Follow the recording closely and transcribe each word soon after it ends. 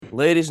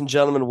Ladies and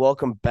gentlemen,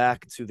 welcome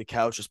back to the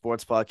Couch of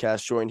Sports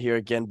Podcast. Joined here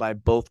again by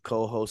both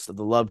co-hosts of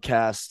the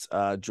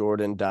Lubcast,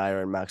 Jordan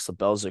Dyer and Max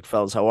Lebelzik.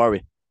 Fellas, how are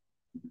we?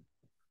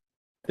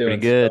 Pretty Doing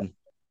so. good.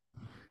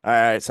 All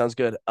right, sounds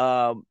good.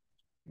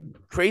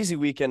 Crazy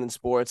weekend in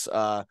sports.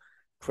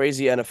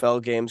 Crazy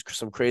NFL games,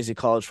 some crazy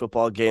college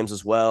football games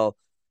as well.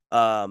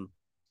 I'm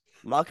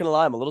not gonna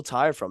lie, I'm a little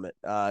tired from it.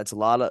 It's a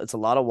lot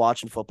of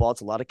watching football.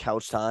 It's a lot of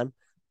couch time.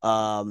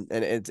 And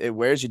it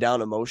wears you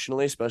down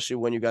emotionally, especially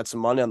when you got some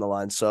money on the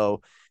line.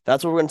 So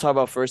that's what we're gonna talk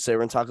about first today.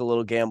 We're gonna talk a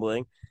little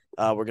gambling.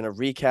 We're gonna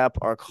recap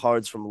our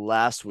cards from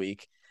last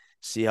week,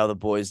 see how the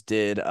boys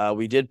did.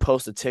 We did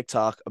post a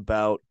TikTok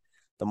about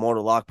the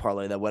Mortal Lock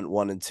parlay that went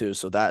 1 and 2.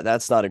 So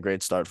that's not a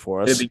great start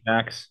for It'd us. be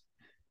Max.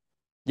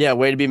 Yeah,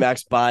 way to be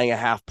Max buying a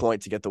half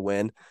point to get the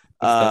win. It's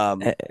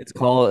the It's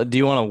called. Do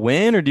you want to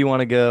win or do you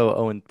want to go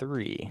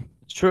 0-3?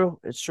 It's true.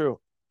 It's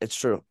true. It's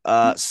true.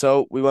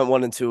 So we went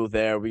 1 and 2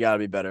 there. We gotta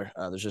be better.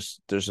 There's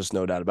just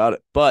no doubt about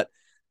it. But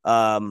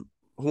who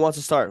wants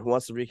to start? Who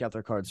wants to recap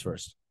their cards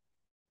first?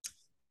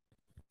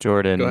 Go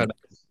Jordan, ahead.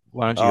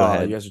 why don't you go Oh, you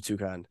ahead? guys are too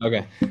kind.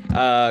 Okay.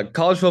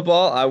 College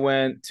football, I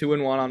went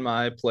 2-1 on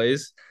my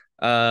plays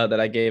that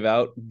I gave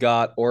out.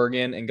 Got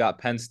Oregon and got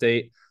Penn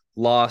State.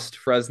 Lost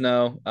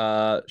Fresno.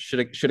 Should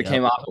have Yep.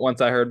 came off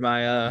once I heard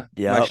my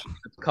Yep.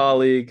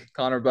 colleague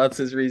Connor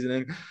Butts'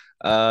 reasoning.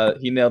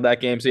 He nailed that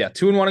game. So yeah,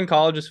 2-1 in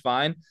college is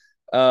fine.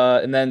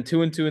 And then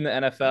 2-2 in the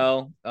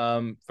NFL.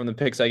 From the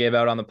picks I gave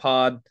out on the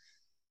pod.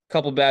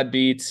 Couple bad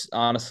beats.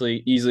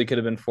 Honestly, easily could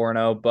have been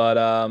 4-0. But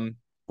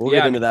We'll yeah,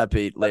 get I into mean that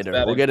beat that's later.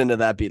 We'll betting. get into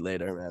that beat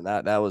later, man.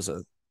 That was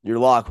a your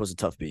lock was a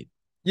tough beat.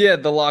 Yeah,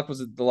 the lock was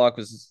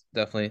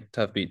definitely a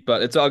tough beat,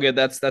 but it's all good.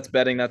 That's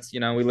betting. That's we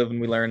live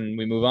and we learn and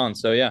we move on.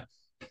 So yeah.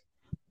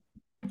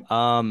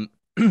 Um,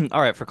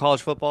 all right, for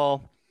college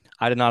football,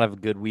 I did not have a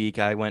good week.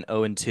 I went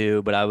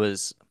 0-2, but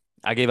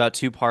I gave out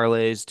two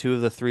parlays. Two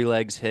of the three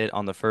legs hit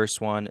on the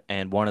first one,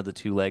 and one of the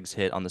two legs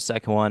hit on the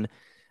second one.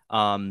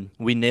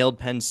 We nailed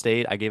Penn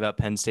State. I gave out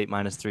Penn State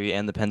 -3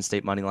 and the Penn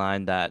State money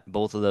line. That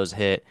both of those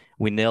hit.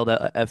 We nailed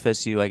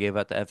FSU. I gave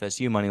out the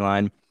FSU money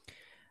line.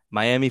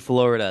 Miami,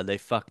 Florida, they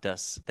fucked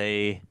us.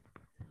 They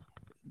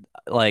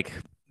like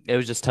it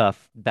was just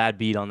tough. Bad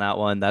beat on that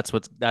one. That's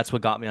what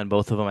got me on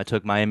both of them. I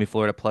took Miami,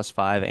 Florida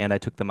 +5, and I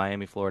took the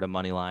Miami, Florida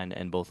money line,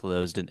 and both of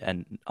those did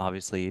and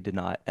obviously did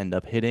not end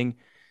up hitting.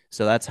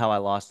 So that's how I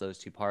lost those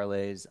two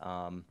parlays.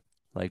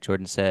 Like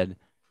Jordan said,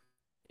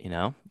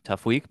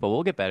 tough week, but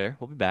we'll get better.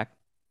 We'll be back.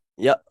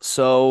 Yep.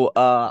 So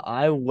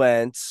I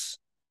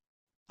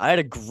had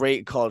a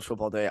great college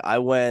football day. I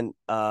went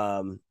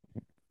 6-2-1,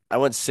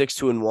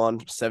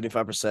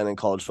 75% in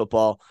college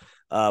football.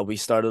 We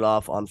started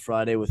off on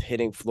Friday with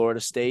hitting Florida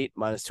State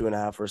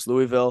 -2.5 versus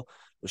Louisville.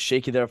 Was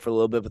shaky there for a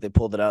little bit, but they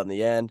pulled it out in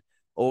the end.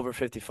 Over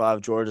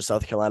 55, Georgia,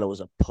 South Carolina was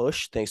a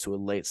push thanks to a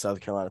late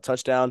South Carolina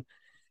touchdown.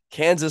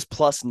 Kansas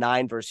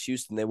 +9 versus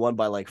Houston. They won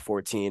by like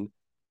 14.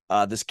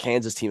 This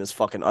Kansas team is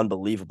fucking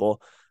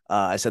unbelievable.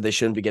 I said they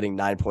shouldn't be getting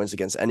 9 points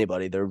against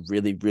anybody. They're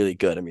really, really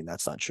good. I mean,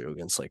 that's not true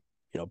against like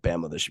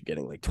Bama. They should be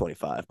getting like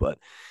 25, but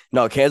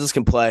no, Kansas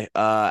can play.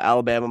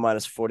 Alabama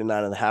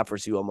 -49.5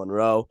 versus UL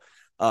Monroe.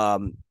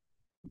 Um,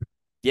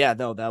 yeah,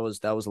 no, that was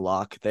a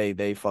lock.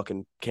 They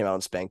fucking came out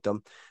and spanked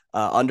them.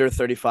 Under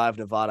 35,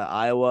 Nevada,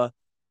 Iowa.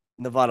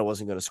 Nevada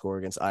wasn't going to score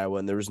against Iowa,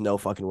 and there was no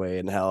fucking way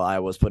in hell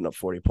Iowa was putting up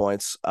 40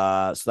 points.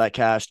 So that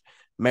cashed.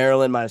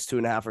 Maryland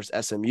 -2.5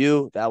 versus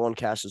SMU. That one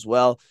cashed as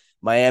well.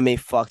 Miami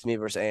fucked me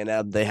versus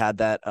A&M. They had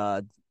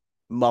that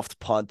muffed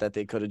punt that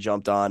they could have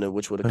jumped on, and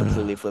which would have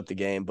completely flipped the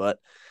game, but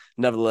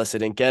nevertheless, they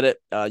didn't get it.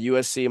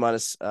 USC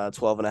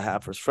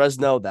 -12.5 versus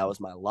Fresno. That was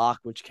my lock,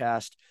 which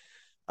cashed,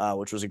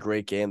 which was a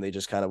great game. They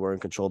just kind of were in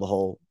control the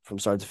whole from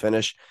start to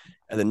finish.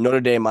 And then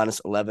Notre Dame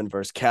 -11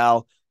 versus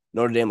Cal.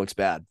 Notre Dame looks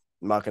bad.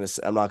 I'm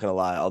not gonna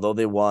lie. Although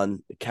they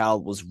won,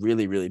 Cal was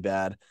really really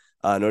bad.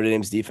 Notre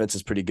Dame's defense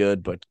is pretty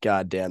good, but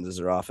goddamn, does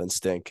their offense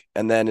stink.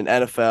 And then in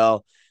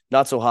NFL,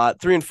 not so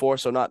hot, 3-4,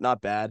 so not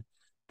bad.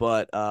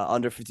 But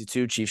under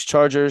 52, Chiefs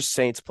Chargers,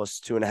 Saints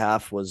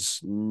 +2.5 was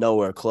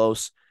nowhere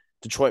close.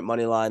 Detroit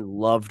money line,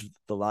 loved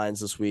the lines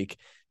this week.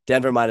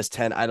 Denver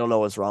 -10. I don't know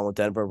what's wrong with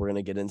Denver. We're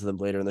gonna get into them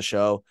later in the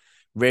show.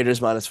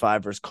 Raiders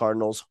 -5 versus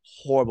Cardinals,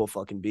 horrible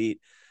fucking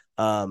beat.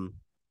 Um,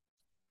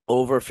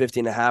 Over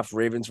 50.5,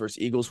 Ravens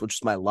versus Eagles, which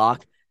is my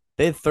lock.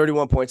 They had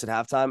 31 points at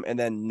halftime, and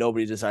then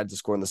nobody decided to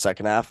score in the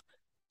second half.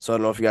 So I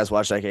don't know if you guys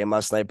watched that game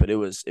last night, but it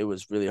was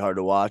really hard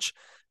to watch.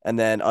 And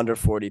then under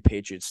 40,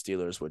 Patriots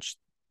Steelers, which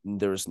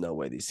there was no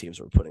way these teams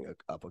were putting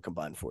up a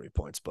combined 40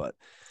 points. But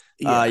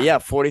Yeah. yeah,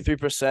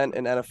 43%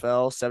 in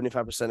NFL,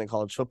 75% in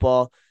college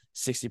football,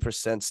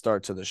 60%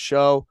 start to the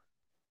show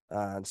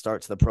and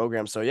start to the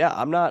program. So yeah,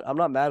 I'm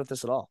not mad at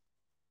this at all.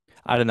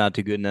 I did not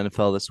do good in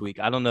NFL this week.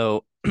 I don't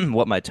know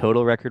what my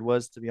total record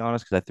was, to be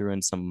honest, because I threw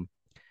in some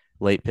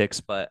late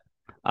picks, but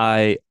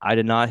I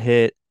did not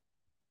hit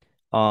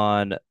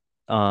on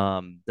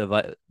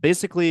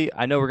basically.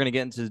 I know we're gonna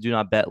get into the do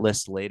not bet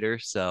list later,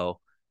 so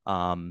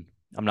I'm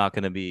not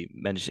gonna be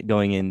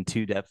going in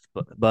too depth,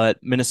 but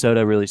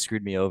Minnesota really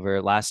screwed me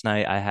over last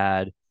night. I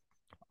had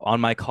on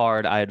my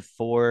card, I had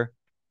four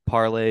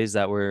parlays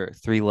that were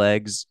three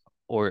legs,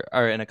 or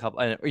in a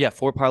couple, yeah,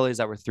 four parlays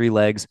that were three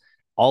legs.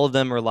 All of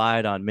them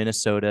relied on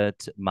Minnesota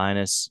to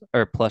minus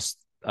or plus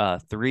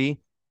three.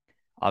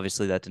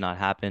 Obviously, that did not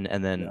happen.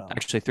 And then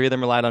actually, three of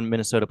them relied on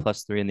Minnesota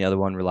plus three, and the other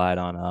one relied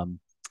on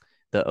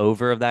the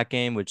over of that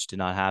game, which did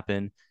not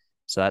happen.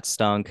 So that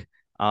stunk.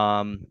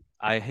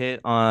 I hit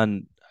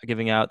on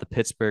giving out the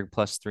Pittsburgh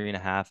plus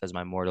 3.5 as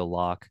my mortal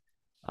lock.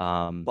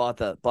 Bought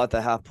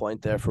the half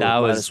point there for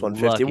That minus was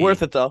 150.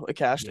 lucky. That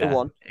cashed. It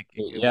won.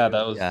 That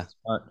was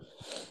smart.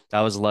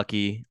 That was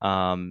lucky.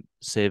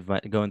 Save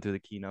going through the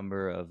key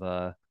number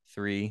of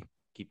 3.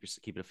 Keep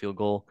it a field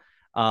goal.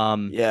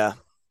 Yeah,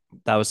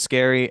 that was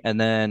scary.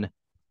 And then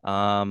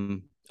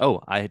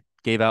I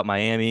gave out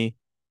Miami,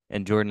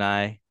 and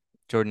Jordan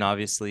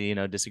obviously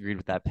disagreed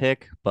with that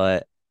pick,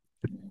 but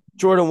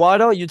Jordan, why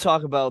don't you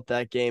talk about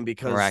that game,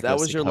 because that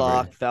was your covered.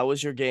 lock. That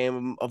was your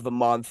game of the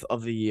month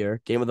of the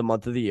year.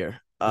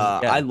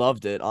 I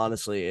loved it,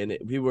 honestly, and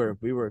we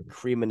were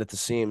creaming at the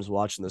seams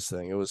watching this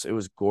thing. It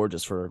was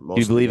gorgeous for most.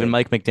 Do you believe in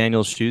Mike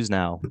McDaniel's shoes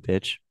now,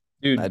 bitch?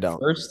 Dude, I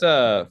don't.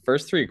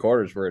 First 3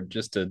 quarters were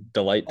just a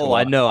delight to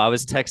watch. I know. I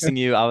was texting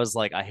you. I was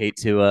like, I hate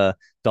to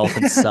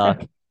Dolphins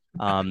suck.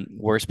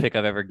 Worst pick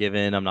I've ever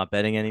given. I'm not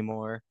betting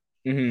anymore.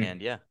 Mm-hmm.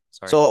 And yeah,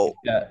 sorry. So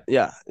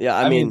yeah.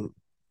 I mean,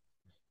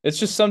 it's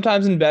just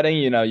sometimes in betting,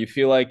 you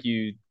feel like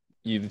you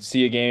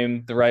see a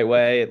game the right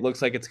way. It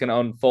looks like it's going to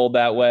unfold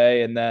that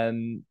way, and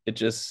then it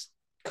just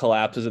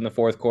collapses in the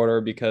fourth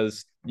quarter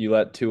because you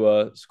let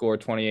Tua score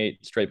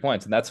 28 straight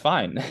points, and that's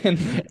fine.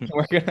 And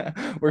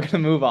we're gonna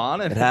move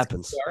on. And it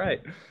happens. All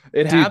right,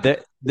 happens.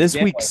 This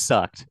week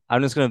sucked.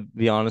 I'm just gonna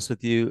be honest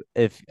with you.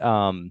 If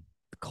the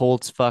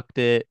Colts fucked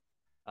it,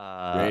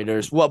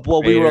 Raiders. Well,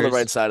 we were on the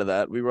right side of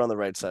that.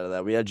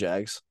 We had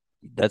Jags.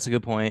 That's a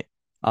good point.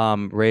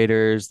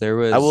 Raiders. There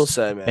was. I will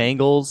say, man,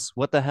 Bengals.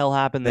 What the hell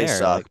happened there? They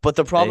suck. But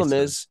the problem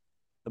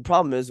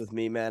is with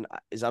me, man,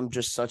 is I'm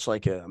just such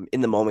like I'm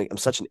in the moment. I'm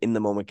such an in the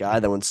moment guy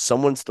that when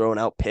someone's throwing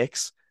out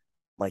picks,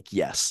 I'm like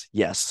yes,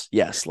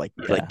 like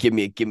give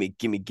me.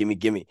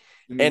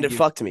 And it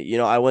fucked me.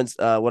 I went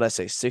what I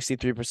say,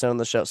 63% on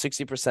the show,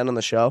 60% on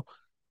the show,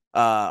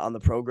 on the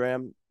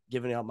program,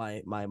 giving out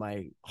my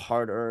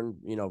hard-earned,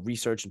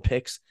 research and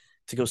picks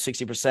to go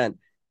 60%.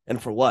 And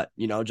for what?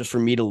 Just for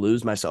me to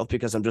lose myself,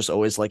 because I'm just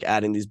always like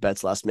adding these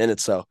bets last minute.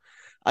 So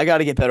I got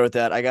to get better at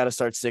that. I got to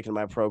start sticking to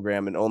my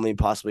program and only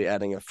possibly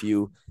adding a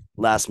few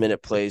last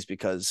minute plays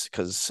because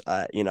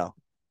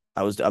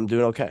I'm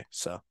doing okay.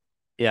 So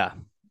yeah,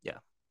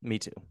 me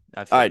too.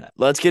 All right,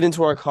 let's get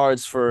into our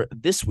cards for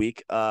this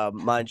week.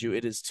 Mind you,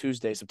 it is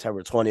Tuesday,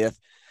 September 20th,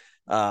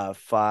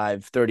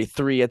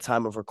 5:33 at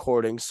time of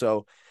recording.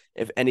 So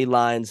if any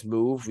lines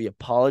move, we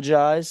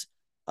apologize.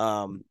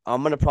 I'm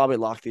gonna probably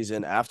lock these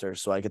in after,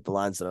 so I get the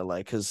lines that I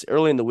like, because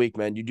early in the week,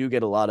 man, you do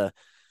get a lot of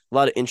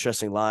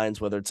interesting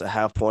lines, whether it's a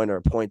half point or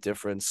a point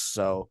difference.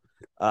 So,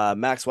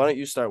 Max, why don't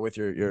you start with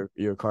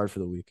your card for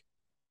the week?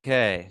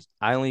 Okay,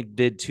 I only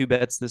did 2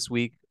 bets this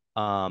week.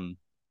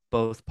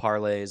 Both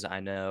parlays.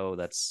 I know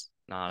that's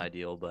not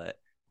ideal, but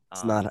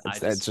it's not.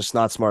 It's just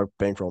not smart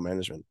bankroll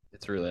management.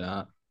 It's really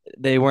not.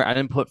 They weren't. I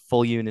didn't put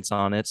full units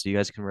on it, so you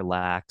guys can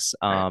relax.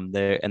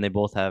 They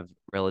both have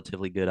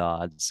relatively good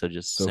odds, so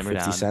just simmer 50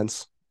 down.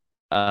 cents.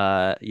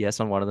 Yes,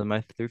 on one of them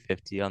I threw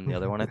 50, on the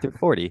other one I threw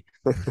 40.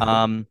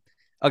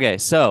 Okay,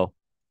 so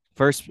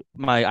first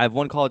I have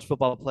one college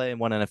football play and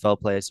one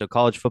NFL play. So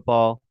college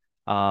football,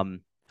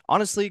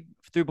 honestly,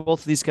 through both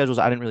of these schedules,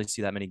 I didn't really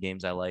see that many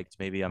games I liked.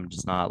 Maybe I'm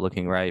just not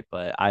looking right,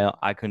 but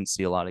I couldn't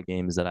see a lot of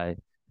games that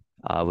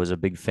I was a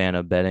big fan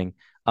of betting.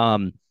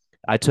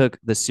 I took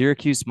the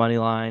Syracuse money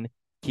line.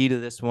 Key to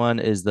this one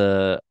is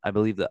I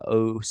believe the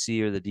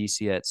OC or the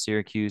DC at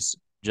Syracuse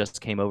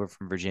just came over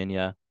from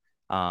Virginia.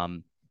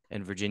 And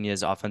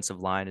Virginia's offensive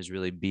line is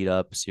really beat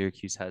up.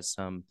 Syracuse has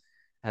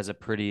a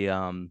pretty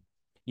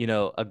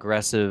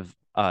aggressive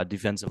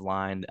defensive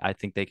line. I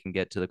think they can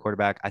get to the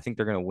quarterback. I think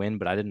they're going to win,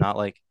 but I did not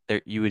like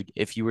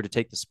if you were to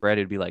take the spread,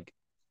 it'd be like,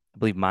 I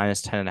believe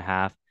minus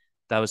 10.5.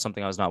 That was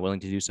something I was not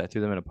willing to do. So I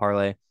threw them in a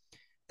parlay.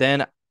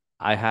 Then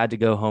I had to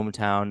go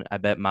hometown. I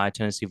bet my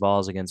Tennessee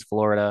Vols against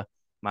Florida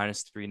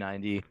minus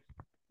 390.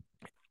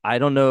 I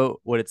don't know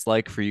what it's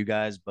like for you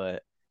guys,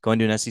 but going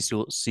to an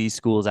SEC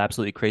school is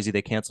absolutely crazy.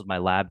 They canceled my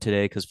lab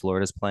today because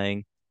Florida's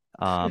playing.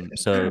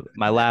 So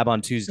my lab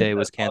on Tuesday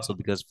was canceled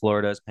because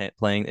Florida's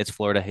playing. It's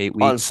Florida Hate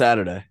Week on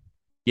Saturday.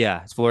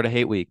 Yeah, it's Florida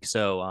Hate Week.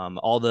 So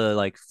all the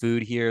like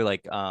food here,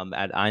 like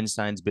at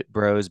Einstein's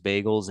Bros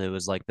Bagels, it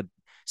was like the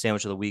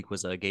sandwich of the week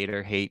was a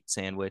Gator Hate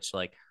sandwich.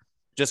 Like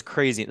just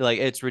crazy. Like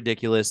it's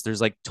ridiculous.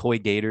 There's like toy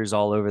gators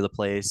all over the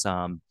place.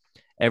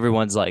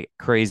 Everyone's like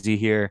crazy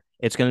here.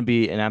 It's going to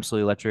be an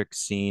absolutely electric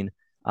scene.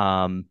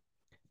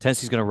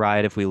 Tennessee's going to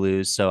riot if we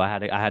lose. So I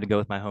had to go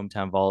with my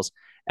hometown Vols.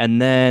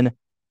 And then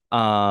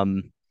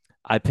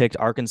I picked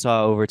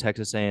Arkansas over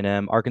Texas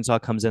A&M. Arkansas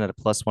comes in at a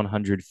plus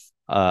 100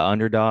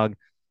 underdog.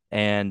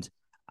 And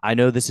I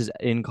know this is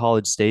in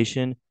College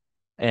Station,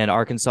 and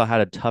Arkansas had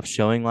a tough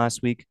showing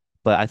last week,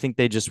 but I think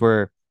they just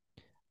were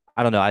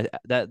I don't know.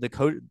 The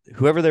coach,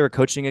 whoever they were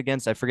coaching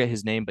against, I forget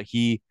his name, but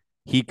he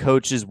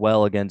coaches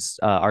well against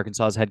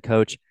Arkansas's head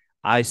coach.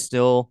 I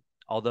still,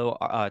 although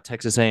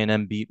Texas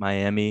A&M beat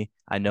Miami,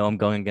 I know I'm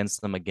going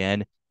against them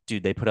again.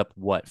 Dude, they put up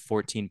what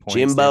 14 points.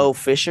 Jimbo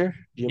Fisher.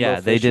 Yeah,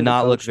 they did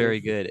not look very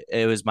good.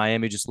 It was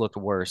Miami just looked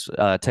worse.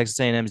 Texas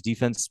A&M's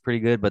defense is pretty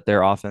good, but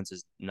their offense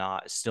is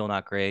still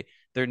not great.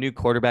 Their new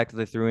quarterback that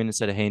they threw in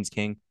instead of Haynes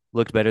King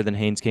looked better than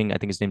Haynes King. I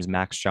think his name is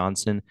Max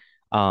Johnson.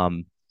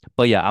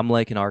 But yeah, I'm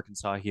liking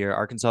Arkansas here.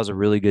 Arkansas is a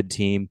really good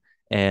team,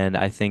 and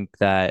I think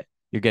that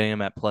you're getting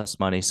them at plus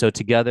money. So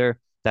together,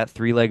 that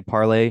three-leg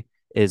parlay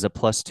is a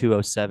plus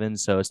 207.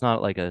 So it's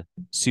not like a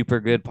super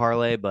good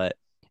parlay, but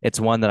it's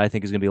one that I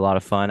think is going to be a lot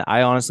of fun.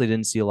 I honestly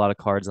didn't see a lot of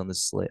cards on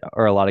this slate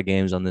or a lot of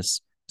games on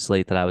this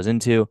slate that I was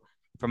into.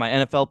 For my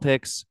NFL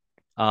picks,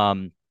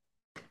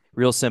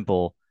 real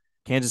simple.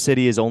 Kansas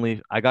City is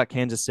only, I got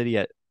Kansas City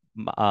at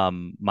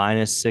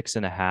minus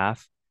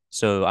 6.5.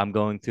 So I'm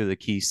going through the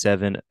key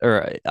seven,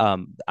 or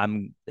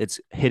it's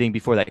hitting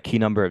before that key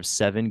number of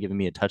 7, giving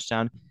me a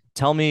touchdown.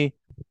 Tell me,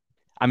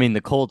 I mean, the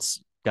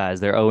Colts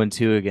guys, they're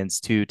 0-2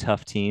 against two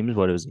tough teams.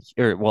 What it was,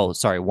 or well,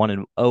 sorry,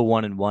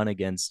 1-1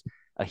 against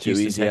a Two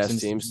Houston easy ass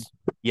Texans teams.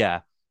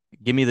 Yeah,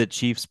 give me the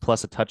Chiefs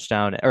plus a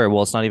touchdown, or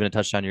well, it's not even a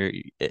touchdown. Your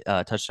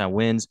touchdown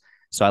wins,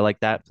 so I like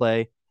that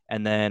play.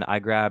 And then I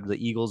grabbed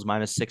the Eagles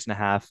minus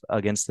 6.5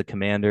 against the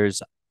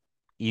Commanders.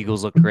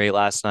 Eagles looked great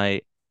last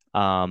night.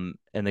 And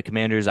the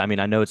Commanders, I mean,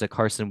 I know it's a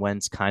Carson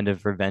Wentz kind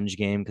of revenge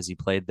game because he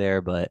played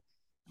there, but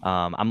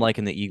I'm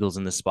liking the Eagles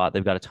in this spot.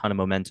 They've got a ton of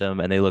momentum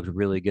and they looked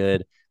really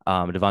good.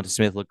 Devonta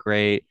Smith looked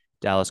great.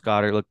 Dallas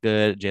Goedert looked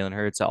good. Jalen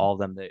Hurts, all of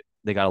them,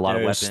 they got a lot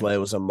of Darius weapons. Slay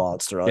was a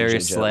monster on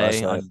Darius JJ last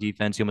Slay night. on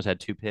defense, he almost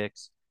had 2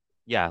 picks.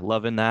 Yeah,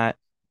 loving that.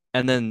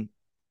 And then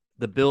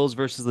the Bills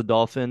versus the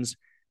Dolphins.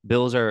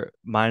 Bills are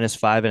minus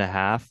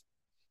 5.5.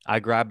 I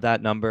grabbed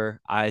that number.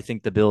 I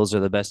think the Bills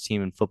are the best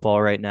team in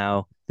football right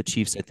now. The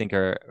Chiefs, I think,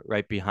 are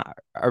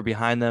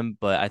behind them,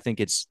 but I think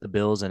it's the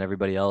Bills and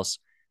everybody else.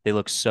 They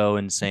look so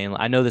insane.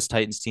 I know this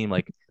Titans team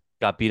like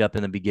got beat up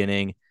in the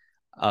beginning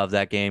of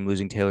that game,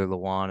 losing Taylor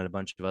Lewan and a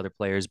bunch of other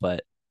players,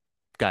 but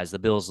guys, the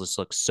Bills just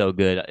look so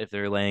good. If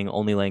they're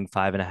only laying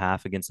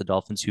 5.5 against the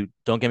Dolphins, who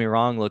don't get me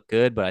wrong, look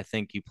good, but I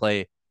think you're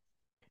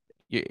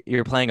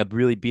playing a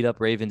really beat up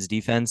Ravens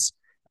defense.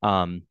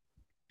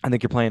 I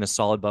think you're playing a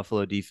solid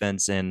Buffalo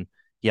defense, and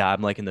yeah,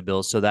 I'm liking the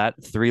Bills. So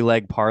that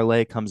 3-leg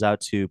parlay comes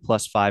out to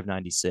plus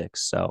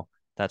 596. So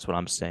that's what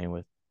I'm staying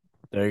with.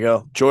 There you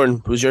go.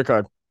 Jordan, who's your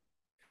card?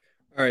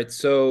 All right,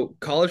 so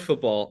college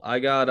football. I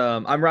got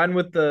I'm riding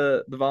with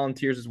the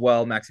Volunteers as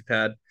well,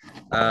 MaxiPad.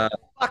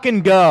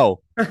 Fucking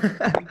go.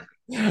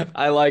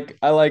 I like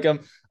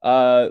them.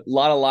 A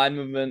lot of line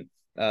movement.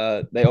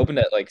 They opened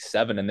at like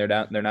 7 and they're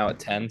now at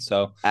 10.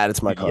 So Add it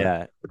to my card.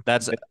 Yeah,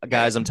 that's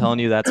guys. I'm telling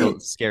you, that's a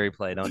scary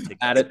play. Don't take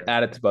add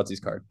it to Butsy's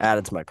card. Add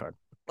it to my card.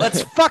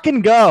 Let's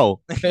fucking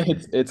go.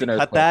 It's an earthquake.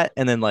 Cut that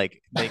and then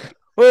like make.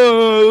 For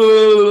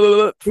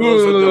those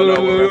who don't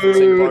know, we're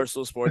referencing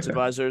Barstool Sports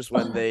Advisors.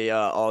 When they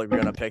all agree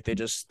on a pick, they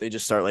just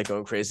start like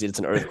going crazy. It's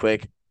an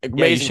earthquake.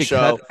 Amazing should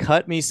show.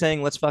 cut me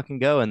saying let's fucking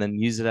go and then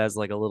use it as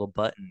like a little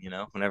button,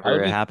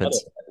 whenever it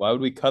happens. Why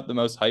would we cut the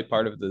most hype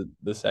part of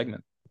the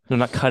segment? No,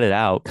 not cut it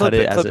out. Clip cut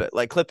it as clip it.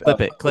 Like clip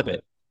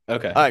it.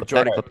 Okay. All right,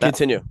 Jordan,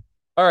 continue.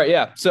 All right,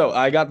 yeah. So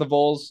I got the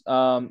Vols.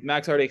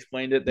 Max already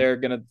explained it. They're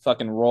gonna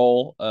fucking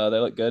roll. They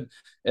look good.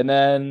 And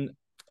then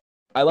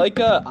I like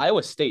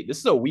Iowa State. This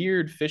is a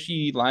weird,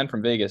 fishy line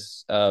from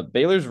Vegas.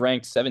 Baylor's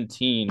ranked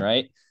 17,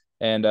 right?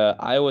 And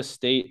Iowa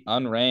State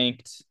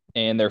unranked,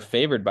 and they're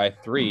favored by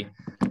 3.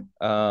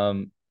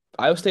 Iowa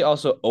State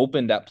also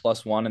opened at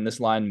 +1, and this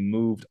line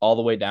moved all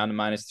the way down to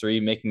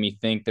 -3, making me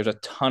think there's a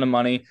ton of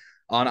money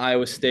on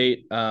Iowa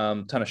State,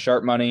 ton of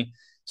sharp money.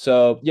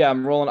 So, yeah,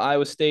 I'm rolling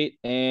Iowa State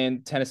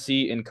and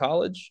Tennessee in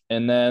college.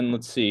 And then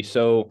let's see.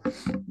 So,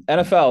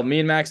 NFL, me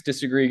and Max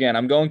disagree again.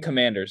 I'm going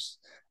Commanders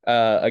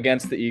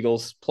against the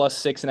Eagles,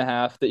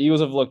 +6.5. The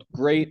Eagles have looked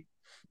great.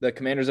 The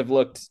Commanders have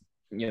looked,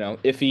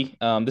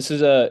 iffy. This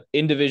is a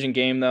in-division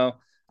game, though.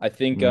 I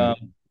think the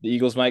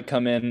Eagles might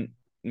come in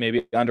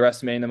maybe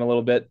underestimating them a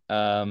little bit.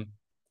 I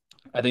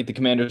think the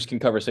Commanders can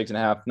cover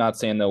 6.5. Not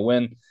saying they'll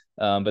win,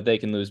 but they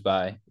can lose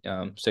by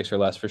 6 or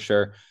less for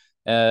sure.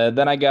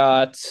 Then I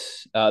got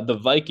the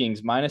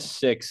Vikings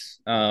 -6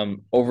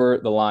 over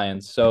the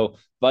Lions. So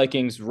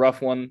Vikings,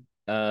 rough one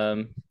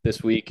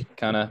this week,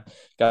 kind of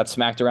got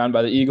smacked around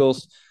by the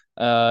Eagles.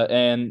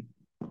 And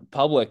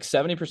public,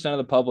 70% of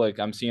the public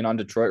I'm seeing on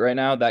Detroit right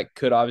now. That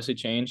could obviously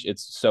change.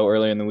 It's so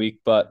early in the week,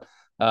 but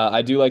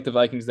I do like the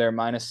Vikings there,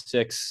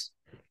 -6.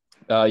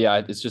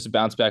 Yeah, it's just a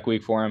bounce back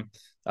week for him.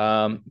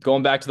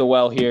 Going back to the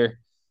well here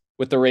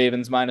with the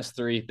Ravens,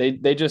 -3.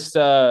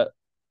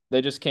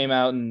 They just came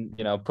out and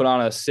put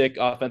on a sick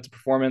offensive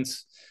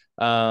performance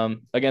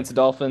against the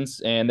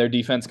Dolphins, and their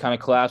defense kind of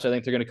collapsed. I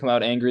think they're going to come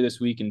out angry this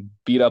week and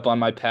beat up on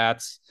my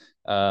Pats.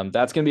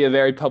 That's going to be a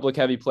very public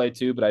heavy play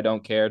too, but I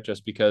don't care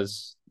just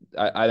because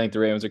I think the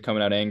Ravens are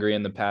coming out angry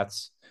and the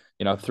Pats,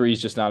 3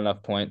 is just not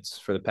enough points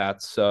for the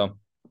Pats. So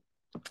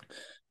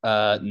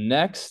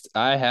Next,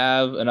 I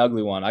have an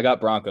ugly one. I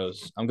got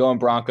Broncos. I'm going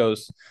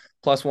Broncos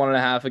plus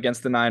 1.5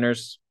 against the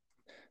Niners.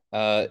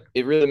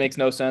 It really makes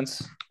no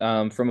sense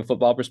from a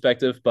football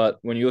perspective, but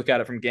when you look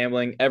at it from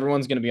gambling,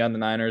 everyone's going to be on the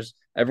Niners.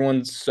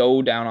 Everyone's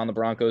so down on the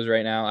Broncos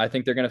right now. I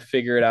think they're going to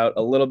figure it out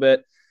a little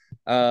bit.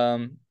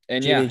 And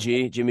Jimmy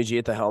G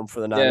at the helm for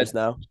the yeah, Niners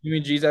now. Jimmy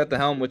G's at the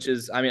helm, which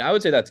is, I mean, I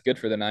would say that's good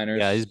for the Niners.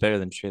 Yeah, he's better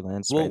than Trey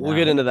Lance right We'll now.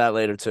 get into that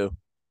later too.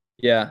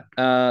 Yeah.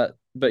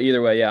 But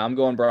either way, yeah, I'm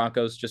going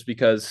Broncos just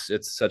because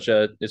it's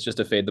just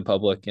a fade the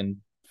public and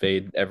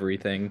fade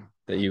everything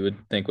that you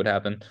would think would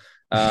happen.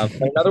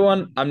 Another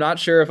one, I'm not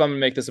sure if I'm gonna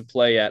make this a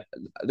play yet.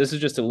 This is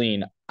just a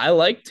lean. I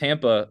like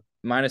Tampa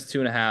minus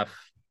 2.5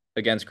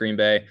 against Green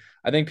Bay.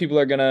 I think people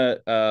are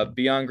gonna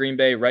be on Green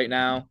Bay right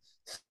now.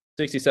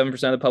 67%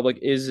 of the public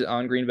is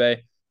on Green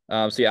Bay.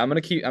 So yeah,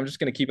 I'm just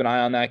gonna keep an eye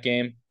on that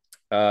game.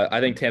 I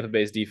think Tampa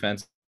Bay's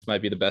defense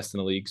might be the best in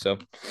the league. So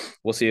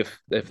we'll see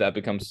if that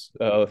becomes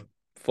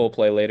full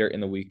play later in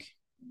the week.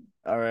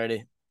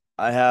 Alrighty.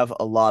 I have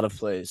a lot of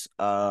plays.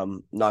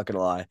 Not gonna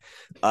lie.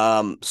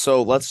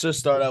 So let's just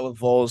start out with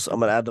Vols.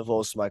 I'm gonna add the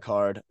Vols to my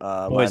card.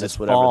 Boys, Minus it's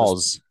whatever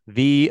Vols.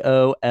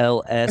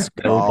 VOLS.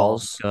 Go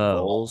Vols. Go.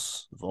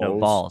 Vols. No,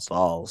 Vols.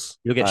 Vols.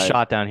 You'll get All right.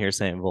 shot down here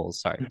saying Vols.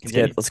 Sorry.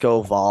 Let's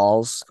go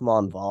Vols. Come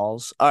on,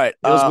 Vols. All right.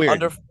 It was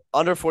weird.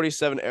 Under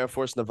 47 Air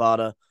Force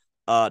Nevada.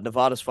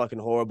 Nevada's fucking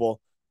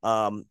horrible.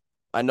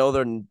 I know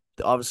they're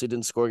obviously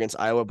didn't score against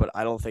Iowa, but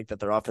I don't think that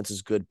their offense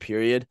is good,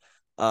 period.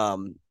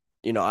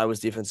 Iowa's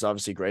defense is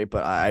obviously great,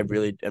 but I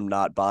really am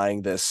not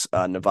buying this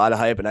Nevada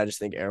hype, and I just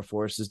think Air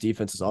Force's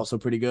defense is also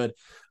pretty good.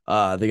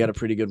 They got a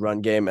pretty good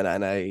run game,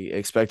 and I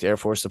expect Air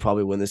Force to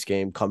probably win this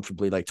game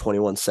comfortably, like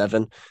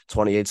 21-7,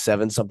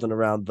 28-7, something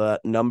around the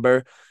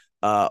number.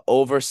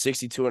 Over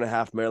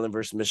 62.5 Maryland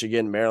versus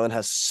Michigan. Maryland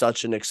has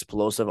such an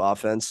explosive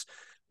offense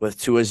with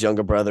Tua's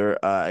younger brother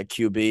at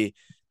QB.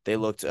 They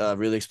looked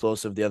really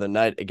explosive the other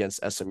night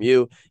against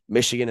SMU.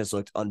 Michigan has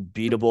looked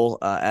unbeatable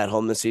at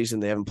home this season.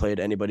 They haven't played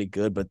anybody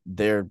good, but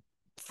they're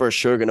for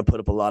sure going to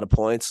put up a lot of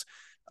points.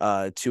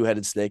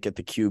 Two-headed snake at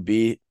the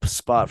QB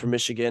spot for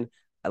Michigan.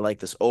 I like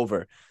this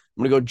over. I'm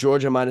going to go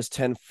Georgia minus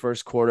 10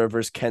 first quarter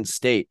versus Kent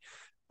State.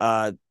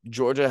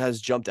 Georgia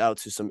has jumped out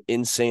to some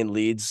insane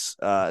leads,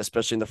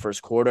 especially in the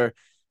first quarter.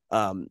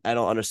 I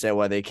don't understand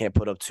why they can't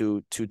put up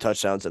two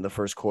touchdowns in the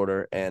first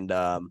quarter and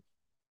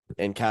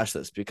cash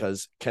this,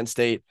 because Kent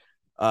State,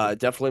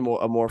 definitely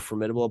a more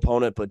formidable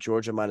opponent, but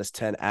Georgia minus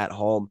 10 at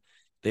home.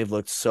 They've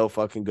looked so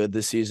fucking good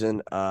this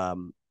season.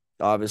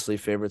 Obviously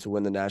favorite to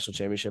win the national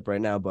championship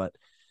right now, but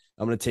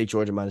I'm going to take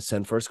Georgia minus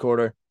 10 first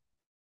quarter.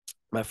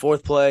 My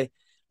fourth play,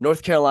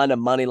 North Carolina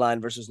money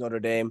line versus Notre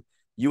Dame.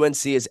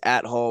 UNC is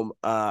at home,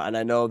 and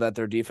I know that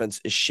their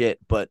defense is shit,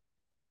 but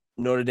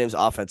Notre Dame's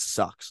offense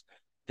sucks.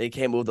 They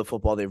can't move the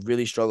football. They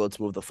really struggled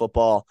to move the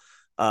football.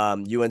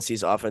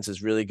 UNC's offense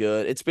is really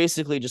good. It's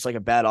basically just like a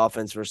bad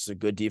offense versus a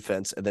good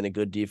defense, and then a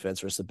good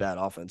defense versus a bad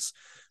offense.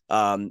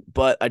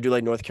 But I do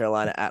like North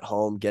Carolina at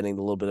home getting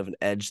a little bit of an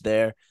edge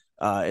there.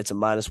 It's a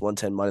minus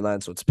 110 money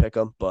line, so it's pick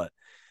 'em. But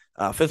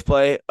fifth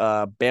play,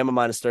 Bama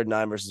minus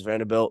 39 versus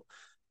Vanderbilt.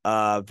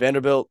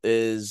 Vanderbilt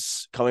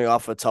is coming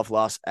off a tough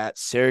loss at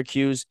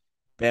Syracuse.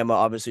 Bama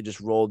obviously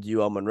just rolled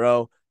UL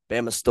Monroe.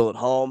 Bama's still at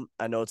home.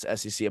 I know it's an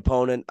SEC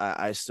opponent.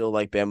 I still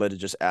like Bama to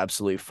just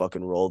absolutely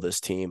fucking roll this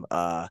team.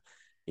 SEC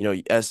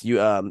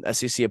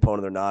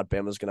opponent or not,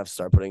 Bama's gonna have to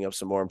start putting up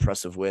some more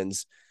impressive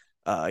wins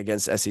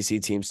against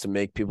SEC teams to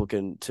make people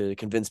to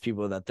convince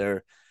people that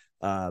they're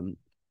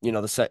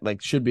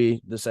should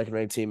be the second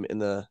ranked team in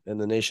the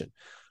nation.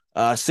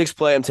 Sixth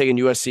play, I'm taking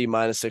USC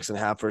minus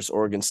 6.5 versus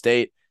Oregon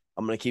State.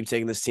 I'm gonna keep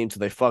taking this team till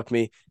they fuck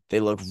me.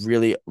 They look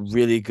really,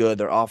 really good.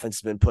 Their offense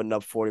has been putting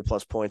up 40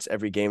 plus points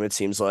every game, it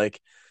seems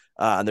like.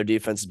 And their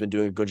defense has been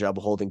doing a good job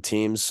of holding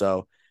teams.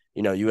 So,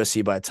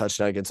 USC by a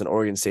touchdown against an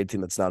Oregon State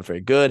team that's not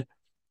very good.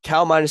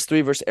 Cal minus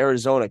 3 versus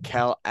Arizona.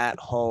 Cal at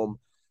home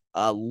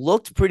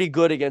looked pretty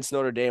good against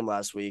Notre Dame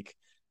last week.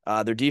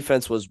 Their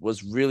defense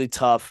was really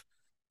tough.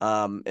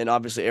 And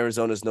obviously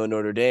Arizona's no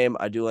Notre Dame.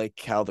 I do like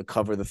Cal to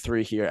cover the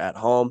 3 here at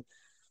home.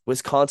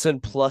 Wisconsin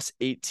plus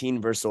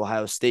 18 versus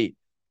Ohio State.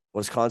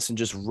 Wisconsin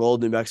just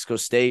rolled New Mexico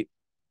State,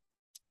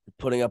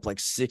 putting up like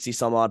 60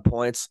 some odd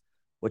points,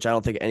 which I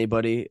don't think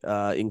anybody,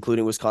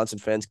 including Wisconsin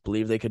fans,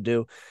 believe they could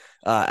do.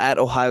 At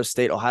Ohio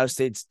State, Ohio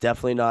State's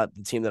definitely not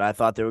the team that I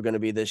thought they were going to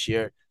be this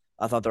year.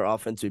 I thought their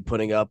offense would be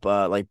putting up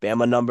like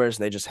Bama numbers,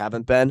 and they just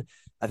haven't been.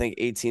 I think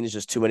 18 is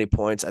just too many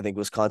points. I think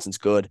Wisconsin's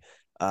good.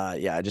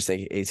 I just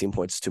think 18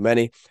 points is too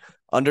many.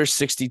 Under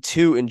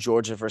 62 in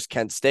Georgia versus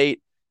Kent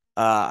State.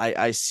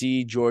 I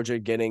see Georgia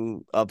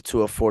getting up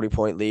to a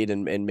 40-point lead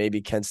and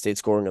maybe Kent State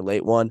scoring a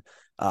late one.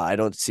 I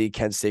don't see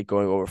Kent State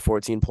going over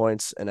 14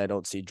 points, and I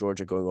don't see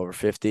Georgia going over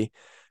 50.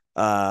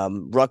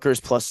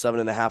 Rutgers plus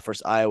 7.5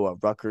 versus Iowa.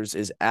 Rutgers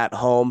is at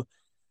home.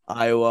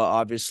 Iowa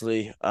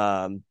obviously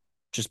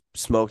just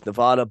smoked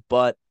Nevada,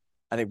 but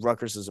I think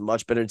Rutgers is a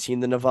much better team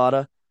than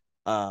Nevada.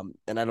 And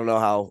I don't know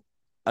how,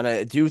 and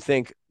I do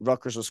think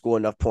Rutgers will score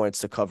enough points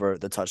to cover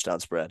the touchdown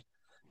spread.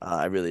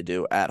 I really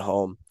do at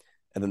home.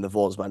 and then the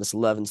Vols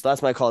 -11. So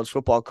that's my college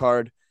football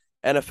card.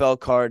 NFL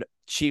card,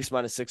 Chiefs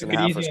 -6 Took and a it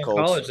half easy versus in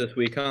Colts. college this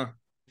week, huh?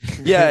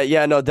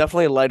 Yeah, no,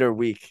 definitely a lighter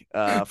week,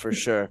 for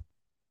sure.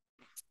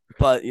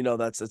 But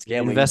that's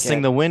gambling. You Investing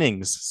can't. the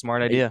winnings.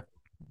 Smart idea.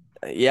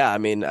 Yeah, I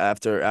mean,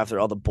 after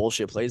all the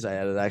bullshit plays I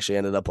had, it actually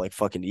ended up like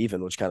fucking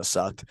even, which kind of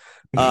sucked.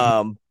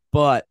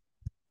 But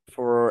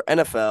for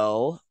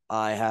NFL,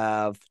 I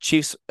have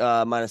Chiefs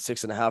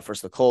 -6 and a half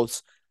versus the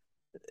Colts.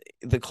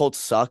 The Colts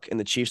suck, and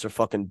the Chiefs are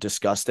fucking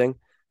disgusting.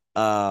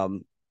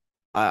 Um,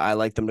 I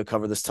like them to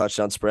cover this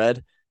touchdown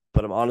spread,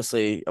 but I'm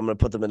gonna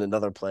put them in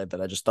another play that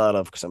I just thought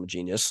of because I'm a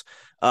genius.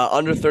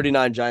 Under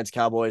 39 Giants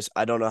Cowboys.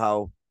 I don't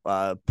know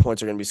how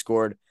points are gonna be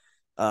scored.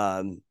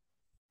 Um,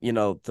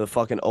 the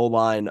fucking O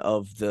line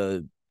of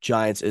the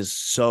Giants is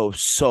so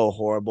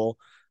horrible.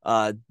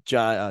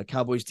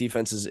 Cowboys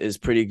defense is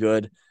pretty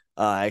good.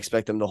 I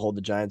expect them to hold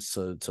the Giants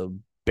to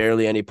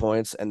barely any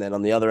points. And then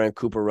on the other end,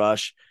 Cooper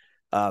Rush,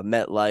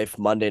 MetLife,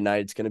 Monday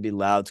night. It's going to be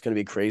loud. It's going to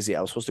be crazy.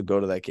 I was supposed to go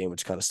to that game,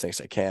 which kind of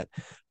stinks. I can't.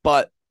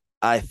 But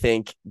I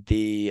think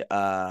the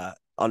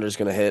under is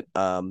going to hit.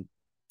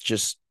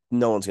 Just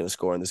no one's going to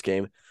score in this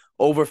game.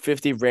 Over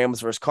 50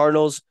 Rams versus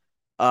Cardinals.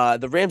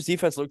 The Rams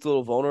defense looked a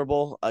little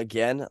vulnerable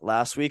again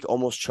last week,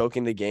 almost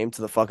choking the game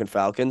to the fucking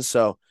Falcons.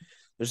 So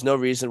there's no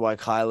reason why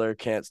Kyler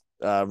can't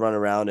run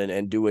around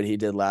and do what he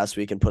did last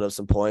week and put up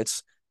some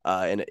points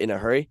in a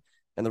hurry.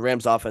 And the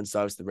Rams offense,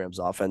 obviously the Rams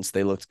offense,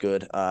 they looked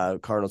good.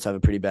 Cardinals have a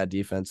pretty bad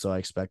defense, so I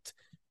expect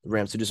the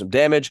Rams to do some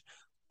damage.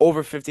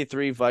 Over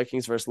 53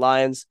 Vikings versus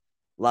Lions.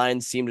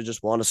 Lions seem to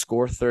just want to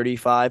score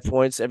 35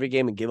 points every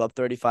game and give up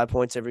 35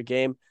 points every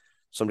game.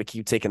 So I'm going to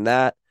keep taking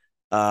that.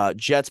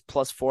 Jets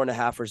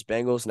 +4.5 versus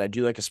Bengals, and I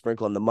do like a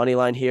sprinkle on the money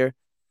line here.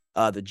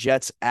 The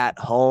Jets at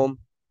home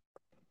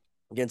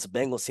against the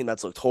Bengals team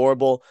that's looked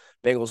horrible.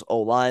 Bengals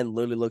O-line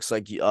literally looks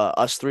like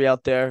us three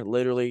out there,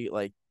 literally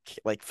like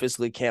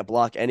physically can't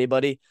block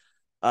anybody.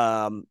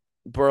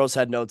 Burrows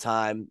had no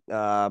time.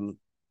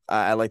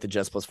 I like the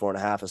Jets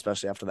 +4.5,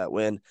 especially after that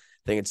win.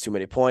 I think it's too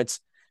many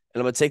points. And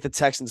I'm going to take the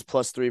Texans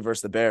 +3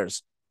 versus the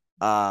Bears.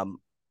 I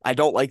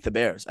don't like the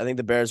Bears. I think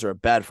the Bears are a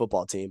bad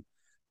football team.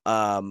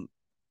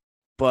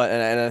 But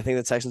I think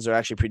the Texans are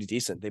actually pretty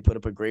decent. They put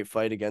up a great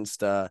fight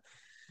against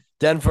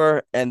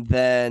Denver, and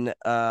then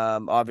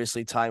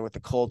obviously tying with the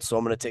Colts. So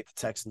I'm going to take the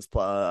Texans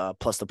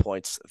plus the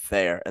points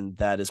there, and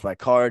that is my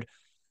card.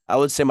 I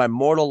would say my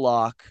mortal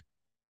lock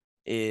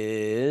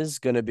is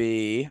going to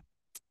be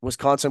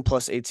Wisconsin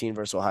 +18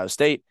 versus Ohio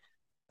State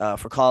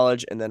for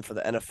college, and then for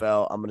the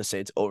NFL, I'm going to say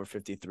it's over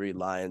 53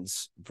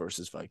 Lions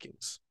versus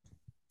Vikings.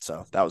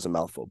 So that was a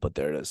mouthful, but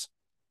there it is.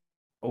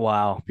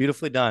 Wow,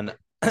 beautifully done.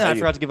 I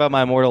forgot to give out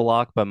my immortal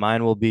lock, but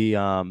mine will be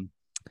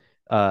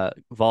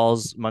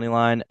Vols money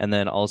line, and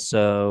then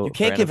also you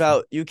can't give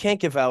out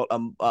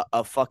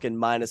a fucking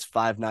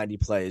 -590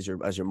 play as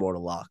your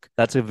mortal lock.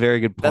 That's a very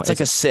good point. That's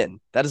like a sin.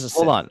 That is a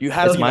sin. Hold on, you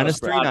have it's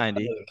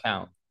 -390.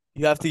 Count.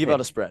 You have to give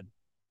out a spread.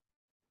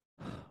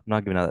 I'm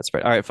not giving out that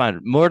spread. All right, fine.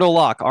 Mortal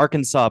lock,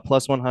 Arkansas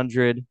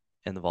 +100,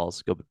 and the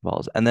Vols. Go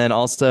Vols. And then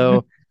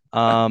also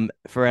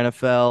for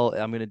NFL,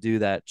 I'm gonna do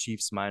that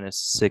Chiefs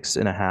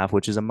 -6.5,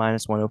 which is a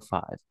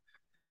 -105.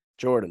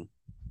 Jordan.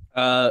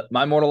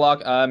 My mortal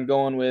lock, I'm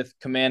going with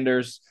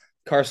Commanders,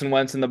 Carson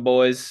Wentz and the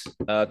boys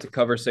to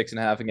cover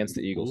 6.5 against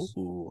the Eagles.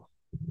 Ooh,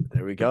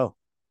 there we go.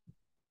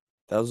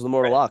 Those are the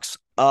mortal locks.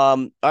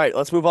 All right,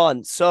 let's move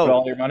on. So put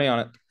all your money on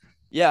it.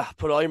 Yeah,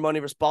 put all your money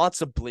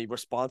responsibly.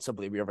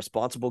 We are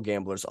responsible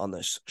gamblers on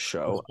this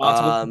show.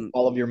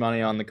 All of your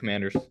money on the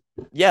Commanders.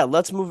 Yeah,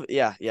 let's move.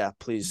 Yeah,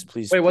 please.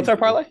 Wait, what's our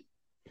parlay?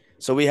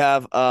 So we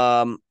have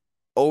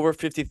over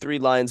 53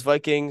 Lions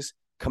Vikings,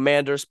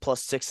 Commanders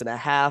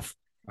 +6.5,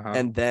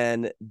 and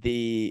then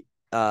the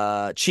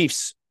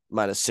Chiefs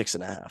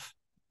 -6.5.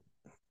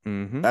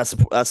 Mm-hmm. That's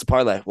the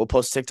parlay. We'll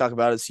post TikTok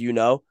about it so you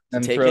know.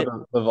 And take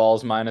throw the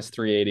Vols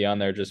 -380 on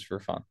there just for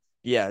fun.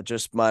 Yeah,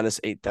 just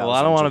 -8,000. Well,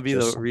 I don't want to be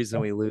the reason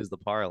we lose the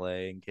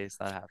parlay in case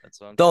that happens.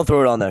 So don't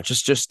throw it on there.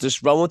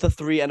 Just run with the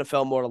 3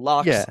 NFL mortal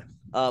locks. Yeah.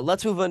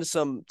 Let's move into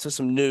some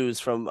news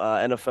from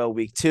NFL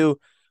Week 2.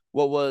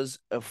 What was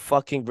a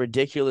fucking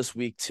ridiculous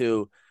Week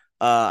 2.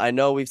 I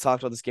know we've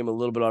talked about this game a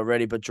little bit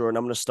already, but Jordan,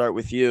 I'm going to start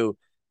with you.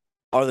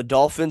 Are the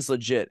Dolphins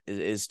legit?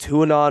 Is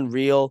Tuanon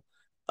real?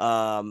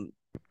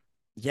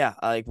 Yeah,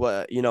 like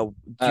what do you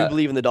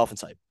believe in the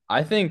Dolphins hype?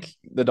 I think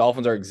the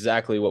Dolphins are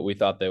exactly what we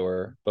thought they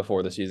were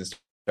before the season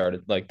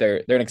started. Like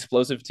they're an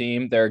explosive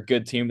team. They're a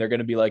good team. They're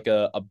going to be like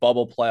a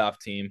bubble playoff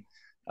team.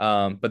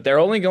 But they're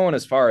only going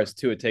as far as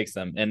Tua takes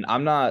them, and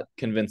I'm not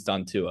convinced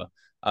on Tua.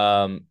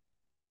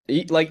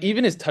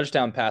 Even his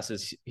touchdown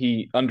passes,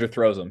 he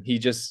underthrows them. He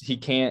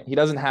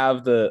doesn't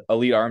have the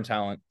elite arm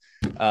talent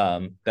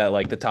that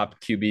like the top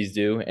QBs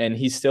do, and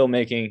he's still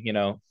making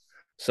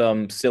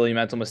some silly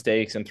mental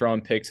mistakes and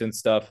throwing picks and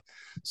stuff.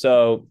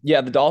 So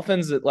yeah, the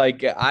Dolphins,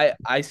 like I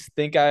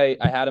think I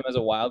had them as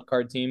a wild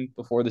card team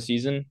before the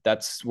season.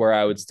 That's where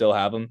I would still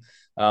have them.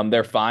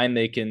 They're fine.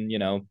 They can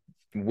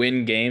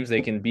win games.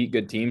 They can beat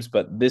good teams.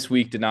 But this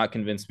week did not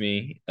convince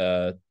me.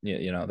 That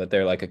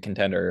they're like a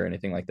contender or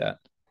anything like that.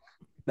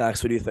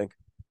 Max, what do you think?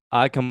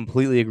 I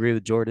completely agree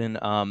with Jordan.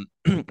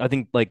 I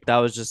think like that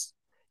was just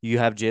you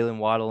have Jalen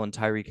Waddle and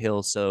Tyreek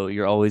Hill, so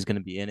you're always going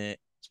to be in it.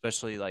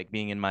 Especially like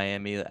being in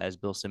Miami, as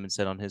Bill Simmons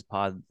said on his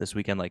pod this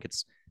weekend, like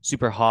it's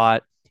super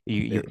hot.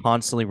 You're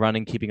constantly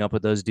running, keeping up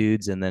with those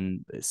dudes, and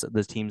then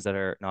the teams that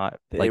are not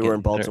They like were it.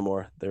 in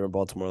Baltimore. They were in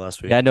Baltimore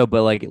last week. Yeah, no,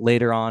 but like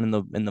later on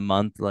in the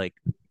month, like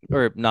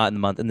or not in the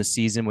month in the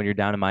season when you're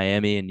down in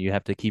Miami and you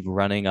have to keep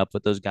running up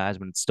with those guys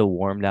when it's still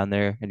warm down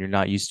there and you're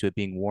not used to it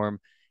being warm,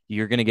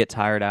 you're gonna get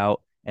tired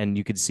out. And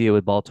you could see it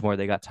with Baltimore;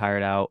 they got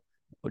tired out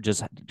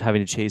just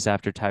having to chase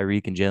after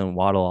Tyreek and Jalen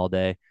Waddle all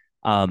day.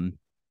 Um,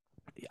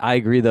 I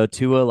agree though.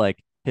 Tua,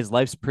 like his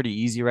life's pretty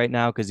easy right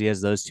now because he has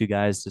those two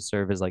guys to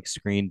serve as like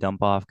screen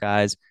dump off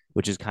guys,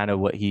 which is kind of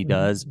what he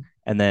does.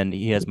 And then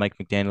he has Mike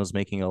McDaniel's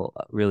making it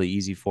really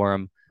easy for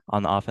him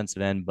on the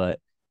offensive end. But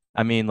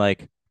I mean,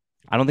 like,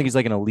 I don't think he's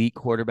like an elite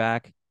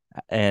quarterback,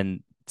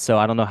 and so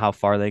I don't know how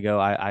far they go.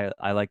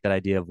 I like that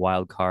idea of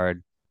wild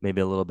card,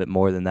 maybe a little bit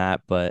more than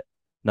that, but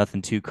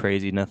nothing too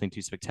crazy, nothing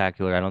too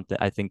spectacular.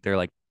 I think they're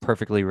like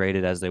perfectly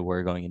rated as they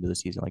were going into the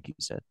season, like you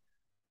said.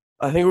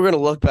 I think we're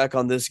gonna look back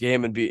on this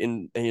game and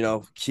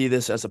key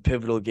this as a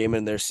pivotal game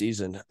in their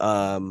season.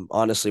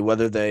 Honestly,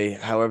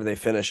 however they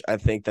finish, I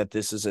think that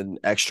this is an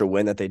extra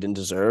win that they didn't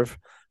deserve.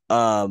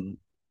 Um,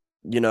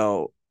 you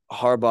know,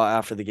 Harbaugh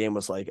after the game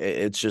was like,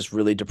 it's just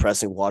really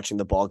depressing watching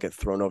the ball get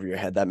thrown over your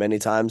head that many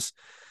times.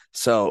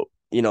 So,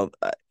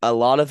 a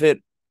lot of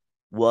it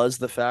was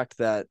the fact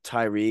that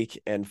Tyreek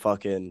and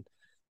fucking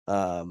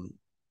um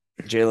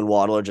Jalen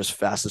Waddle are just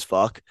fast as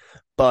fuck.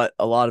 But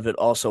a lot of it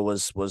also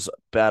was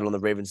bad on the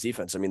Ravens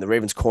defense. I mean, the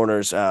Ravens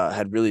corners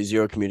had really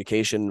zero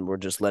communication. We're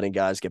just letting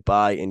guys get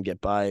by and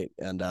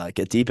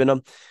get deep in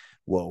them.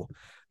 Whoa,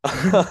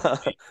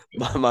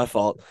 my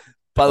fault.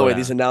 By the way,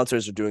 these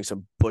announcers are doing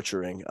some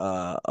butchering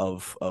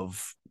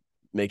of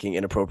making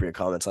inappropriate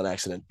comments on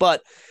accident.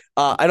 But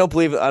I don't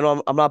believe I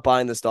don't. I'm not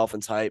buying this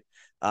Dolphins hype.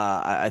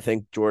 I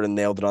think Jordan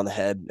nailed it on the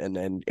head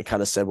and it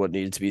kind of said what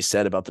needed to be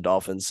said about the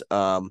Dolphins.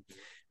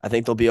 I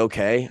think they'll be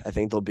okay. I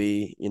think they'll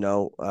be,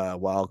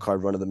 wild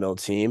card run of the mill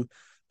team.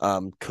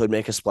 Could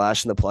make a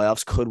splash in the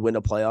playoffs, could win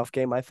a playoff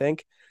game, I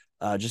think,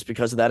 just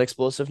because of that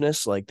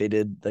explosiveness, like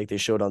they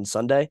showed on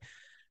Sunday.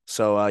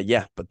 So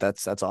yeah, but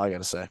that's all I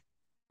gotta say.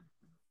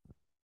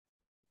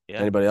 Yeah.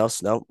 Anybody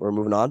else? No, we're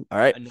moving on. All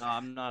right. No,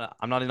 I'm not.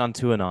 I'm not in on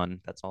two and on.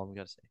 That's all we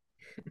gotta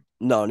say.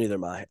 No, neither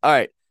am I. All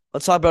right,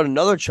 let's talk about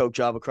another choke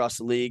job across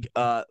the league.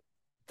 The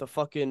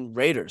fucking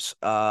Raiders.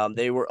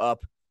 They were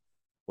up.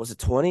 Was it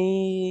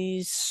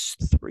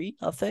 23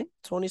 nothing?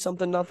 20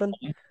 something nothing?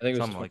 I think it was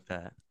something like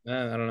that.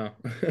 I don't know.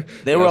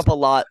 They were up a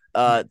lot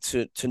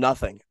to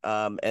nothing.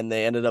 And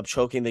they ended up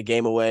choking the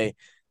game away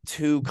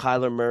to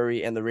Kyler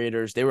Murray and the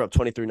Raiders. They were up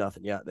 23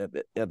 nothing. Yeah,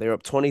 they were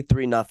up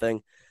 23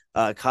 nothing.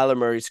 Kyler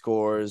Murray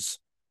scores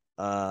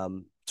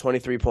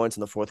 23 points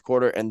in the fourth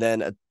quarter, and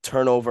then a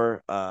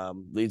turnover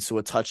leads to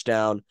a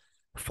touchdown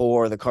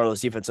for the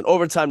Cardinals defense in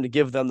overtime to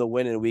give them the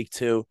win in week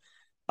 2.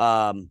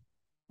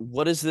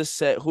 What does this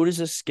say? Who does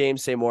this game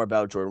say more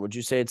about, Jordan? Would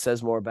you say it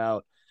says more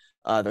about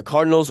the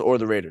Cardinals or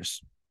the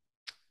Raiders?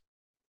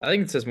 I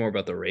think it says more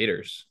about the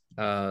Raiders.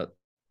 The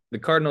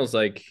Cardinals,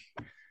 like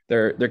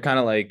they're kind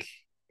of like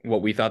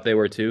what we thought they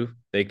were too.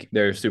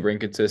 They're super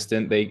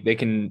inconsistent. They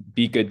can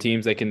beat good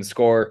teams. They can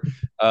score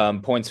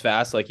points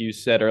fast, like you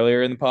said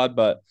earlier in the pod.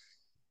 But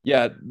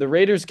yeah, the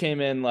Raiders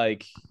came in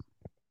like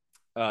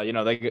they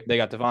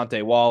got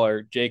Devontae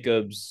Waller,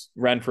 Jacobs,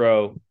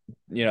 Renfro.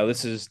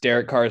 This is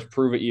Derek Carr's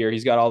prove it year.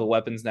 He's got all the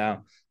weapons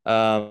now,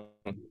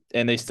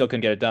 and they still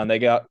couldn't get it done. They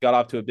got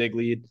off to a big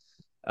lead,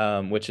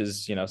 which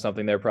is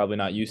something they're probably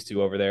not used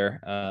to over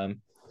there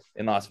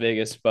in Las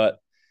Vegas. But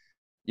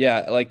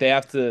yeah, like they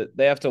have to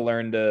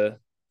learn to,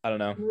 I don't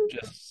know,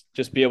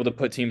 just be able to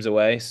put teams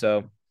away.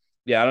 So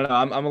yeah, I don't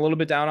know. I'm a little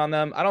bit down on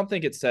them. I don't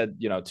think it said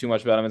too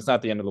much about them. It's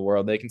not the end of the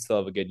world. They can still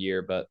have a good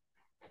year, but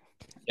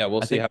yeah,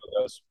 we'll see how it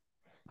goes.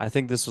 I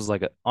think this was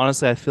like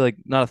honestly, I feel like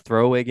not a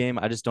throwaway game.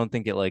 I just don't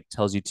think it like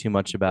tells you too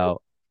much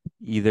about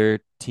either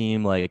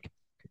team. Like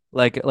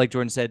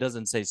Jordan said, it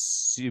doesn't say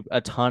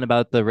a ton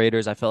about the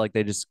Raiders. I felt like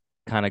they just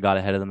kind of got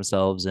ahead of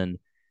themselves and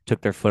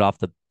took their foot off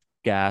the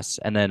gas.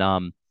 And then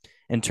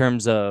in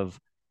terms of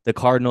the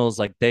Cardinals,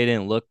 like they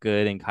didn't look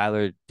good, and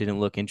Kyler didn't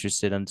look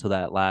interested until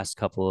that last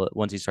couple.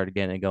 Once he started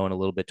getting it going a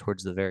little bit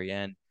towards the very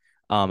end.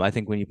 I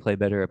think when you play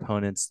better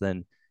opponents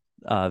than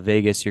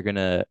Vegas, you're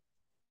gonna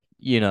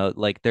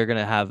like they're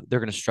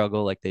gonna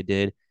struggle like they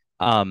did.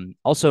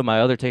 Also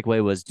my other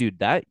takeaway was, dude,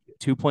 that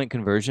 2-point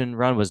conversion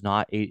run was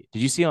not eight.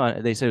 Did you see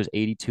they said it was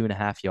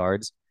 82.5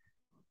 yards?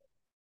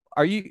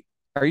 Are you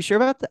sure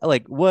about that?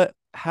 Like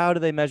how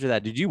do they measure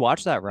that? Did you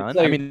watch that run?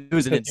 Like, I mean, it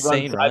was an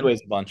insane run.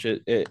 Sideways a bunch.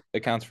 It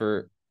accounts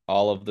for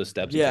all of the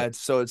steps. Yeah,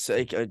 it's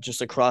like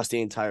just across the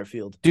entire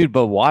field, dude.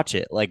 But watch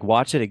it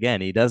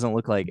again. He doesn't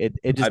look like it.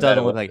 It just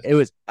doesn't look like it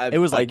was. It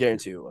was like, I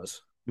guarantee it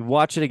was.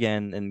 Watch it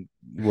again and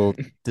we'll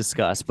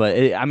discuss. But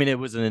it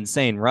was an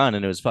insane run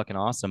and it was fucking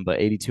awesome. But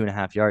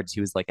 82.5 yards,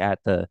 he was like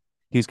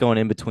he was going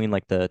in between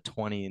like the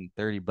 20 and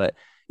 30. But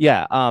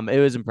yeah, it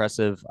was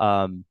impressive.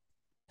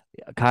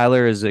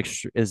 Kyler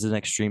is an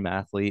extreme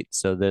athlete,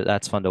 so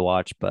that's fun to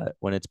watch. But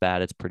when it's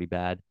bad, it's pretty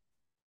bad.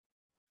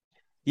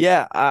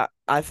 Yeah,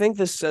 I think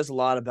this says a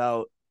lot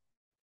about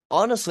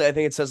honestly, I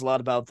think it says a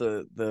lot about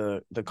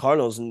the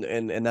Cardinals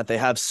and that they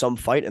have some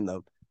fight in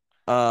them.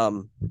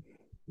 Um,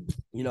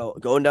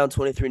 going down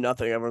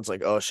 23-0, everyone's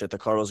like, oh shit, the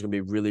Cardinals gonna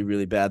be really,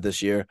 really bad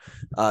this year.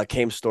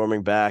 Came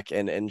storming back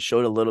and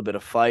showed a little bit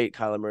of fight.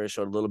 Kyler Murray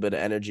showed a little bit of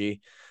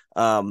energy.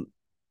 Um,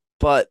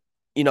 but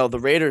the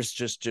Raiders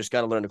just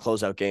got to learn to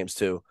close out games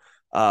too.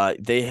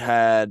 They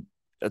had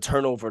a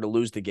turnover to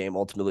lose the game.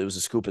 Ultimately, it was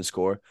a scoop and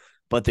score,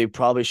 but they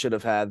probably should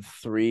have had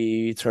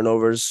 3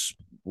 turnovers,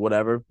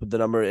 whatever the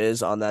number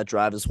is, on that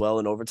drive as well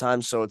in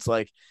overtime. So it's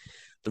like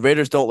the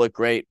Raiders don't look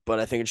great, but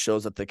I think it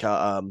shows that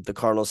the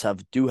Cardinals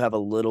do have a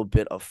little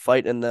bit of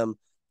fight in them,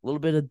 a little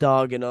bit of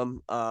dog in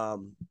them.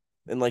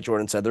 And like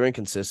Jordan said, they're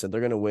inconsistent.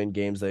 They're going to win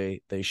games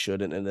they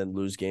shouldn't, and then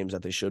lose games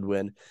that they should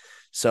win.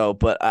 So,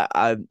 but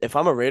I if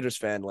I'm a Raiders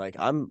fan, like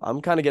I'm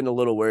kind of getting a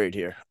little worried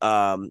here.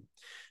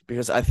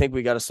 Because I think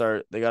they got to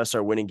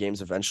start winning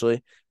games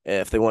eventually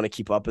if they want to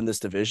keep up in this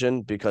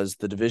division, because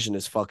the division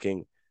is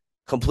fucking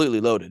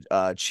completely loaded.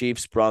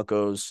 Chiefs,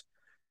 Broncos,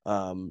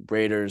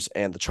 Raiders,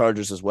 and the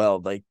Chargers as well.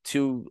 Like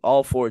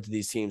all 4 of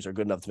these teams are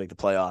good enough to make the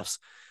playoffs.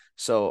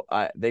 So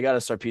they got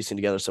to start piecing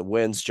together some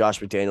wins. Josh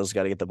McDaniels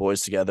got to get the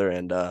boys together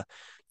and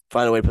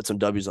find a way to put some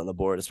W's on the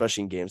board,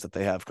 especially in games that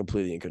they have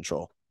completely in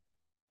control.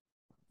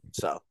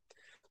 So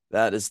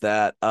that is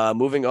that.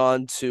 Moving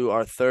on to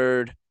our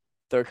third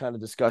kind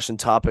of discussion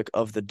topic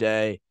of the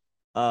day.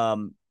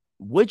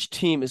 Which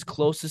team is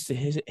closest to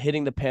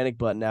hitting the panic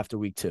button after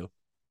week 2?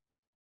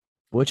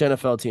 Which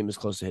NFL team is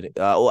close to hitting?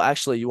 Well,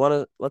 actually, you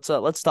want to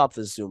let's stop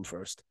this Zoom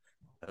first.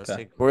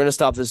 Okay. We're gonna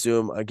stop this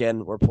Zoom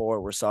again. We're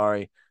poor. We're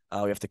sorry.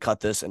 We have to cut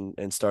this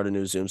and start a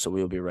new Zoom. So we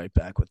will be right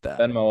back with that.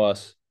 Venmo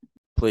us,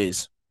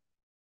 please.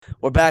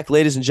 We're back,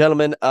 ladies and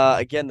gentlemen.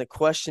 Again, the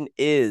question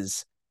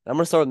is, I'm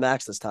gonna start with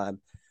Max this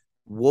time.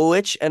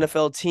 Which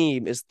NFL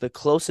team is the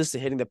closest to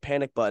hitting the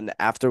panic button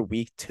after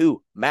week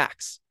 2?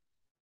 Max.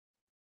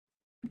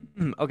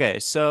 Okay,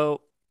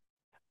 so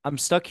I'm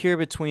stuck here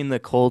between the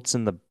Colts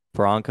and the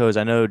Broncos.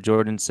 I know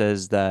Jordan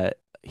says that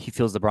he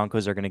feels the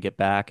Broncos are going to get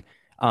back.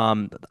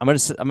 I'm gonna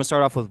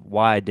start off with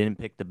why I didn't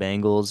pick the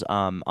Bengals.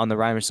 On the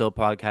Ryan Russillo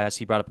podcast,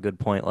 he brought up a good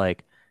point,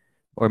 like,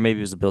 or maybe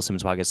it was the Bill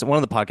Simmons podcast. So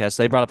one of the podcasts,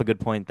 they brought up a good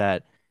point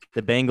that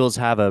the Bengals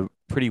have a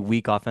pretty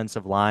weak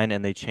offensive line,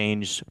 and they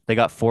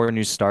got 4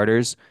 new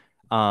starters.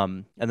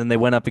 And then they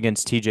went up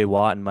against TJ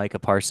Watt and Micah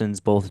Parsons,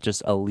 both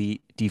just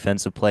elite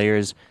defensive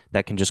players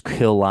that can just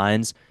kill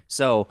lines.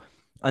 So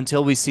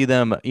until we see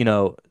them,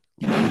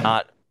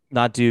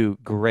 not do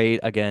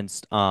great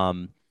against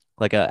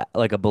like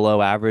a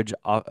below average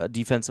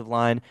defensive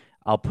line,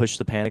 I'll push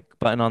the panic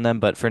button on them.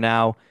 But for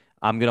now,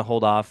 I'm gonna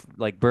hold off.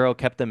 Like Burrow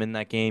kept them in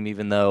that game,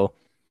 even though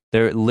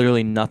there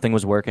literally nothing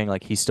was working.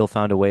 Like he still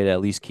found a way to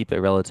at least keep it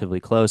relatively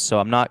close. So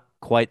I'm not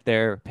quite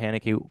there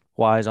panicky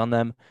wise on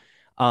them.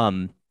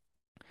 Um,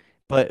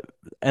 but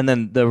and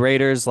then the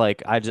Raiders,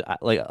 like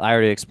like I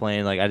already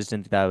explained, like I just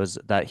didn't think that was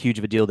that huge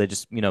of a deal. They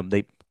just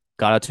they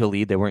got out to a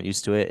lead, they weren't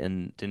used to it,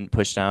 and didn't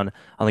push down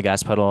on the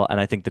gas pedal.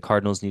 And I think the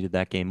Cardinals needed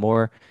that game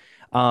more.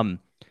 The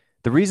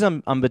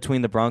reason I'm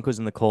between the Broncos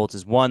and the Colts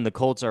is, one, the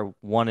Colts are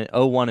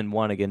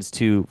 1-1 against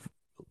 2.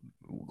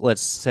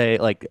 Let's say,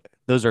 like,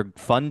 those are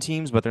fun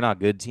teams, but they're not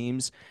good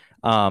teams.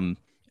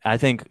 I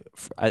think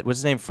what's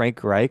his name?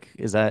 Frank Reich,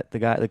 is that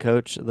the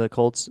coach of the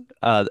Colts?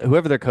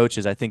 Whoever their coach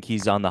is, I think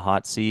he's on the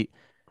hot seat.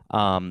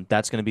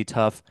 That's going to be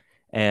tough.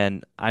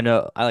 And I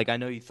know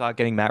you thought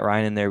getting Matt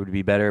Ryan in there would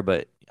be better,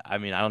 but I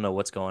mean, I don't know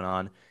what's going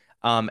on.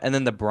 And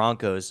then the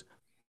Broncos,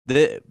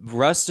 the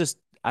Russ just,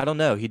 I don't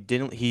know. He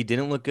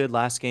didn't look good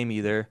last game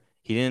either.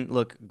 He didn't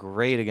look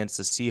great against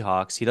the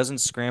Seahawks. He doesn't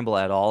scramble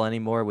at all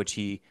anymore, which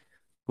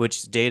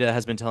data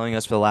has been telling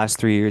us for the last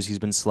 3 years. He's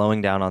been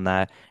slowing down on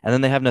that. And then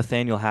they have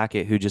Nathaniel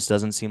Hackett, who just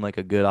doesn't seem like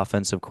a good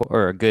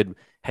or a good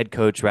head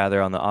coach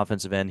rather on the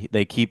offensive end.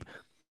 They keep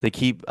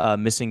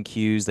missing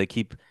cues. They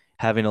keep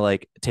having to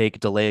like take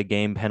delay a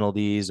game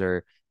penalties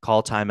or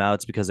call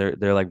timeouts because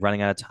they're like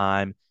running out of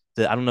time.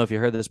 I don't know if you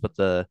heard this, but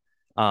the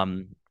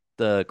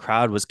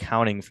crowd was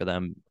counting for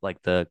them,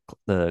 like the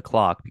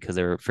clock, because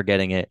they were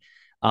forgetting it.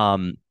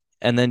 And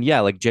then, yeah,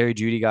 like Jerry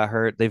Jeudy got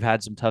hurt. They've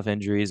had some tough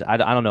injuries. I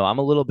don't know. I'm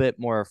a little bit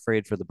more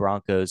afraid for the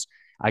Broncos.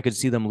 I could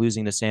see them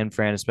losing to San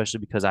Fran,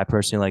 especially because I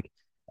personally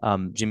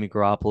like Jimmy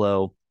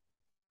Garoppolo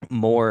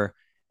more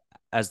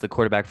as the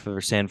quarterback for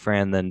San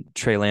Fran than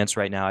Trey Lance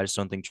right now. I just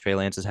don't think Trey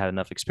Lance has had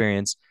enough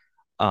experience,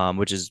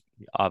 which is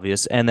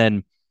obvious. And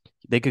then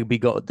they could be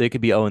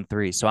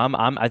 0-3. So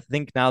I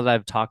think now that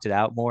I've talked it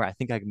out more, I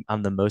think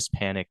I'm the most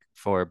panicked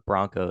for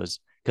Broncos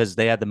because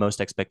they had the most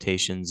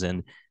expectations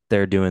and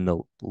they're doing the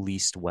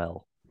least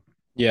well.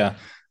 Yeah.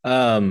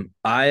 I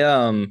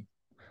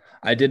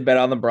did bet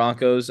on the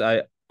Broncos.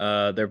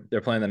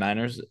 They're playing the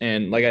Niners,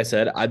 and like I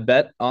said, I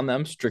bet on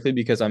them strictly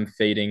because I'm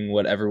fading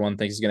what everyone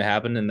thinks is going to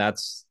happen, and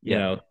that's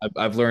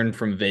I've learned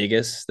from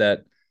Vegas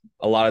that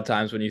a lot of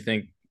times when you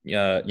think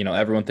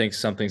everyone thinks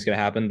something's going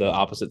to happen. The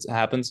opposite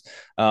happens.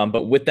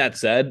 But with that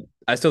said,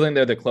 I still think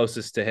they're the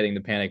closest to hitting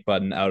the panic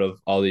button out of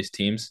all these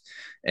teams.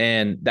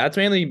 And that's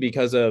mainly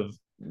because of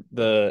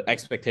the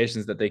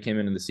expectations that they came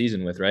into the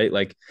season with, right?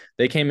 Like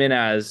they came in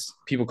as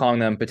people calling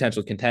them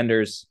potential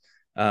contenders.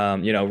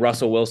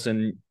 Russell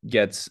Wilson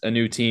gets a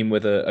new team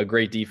with a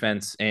great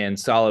defense and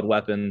solid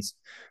weapons.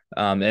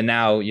 And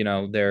now,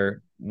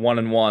 they're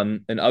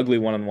 1-1, an ugly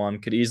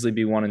 1-1, could easily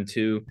be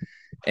 1-2.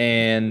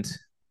 And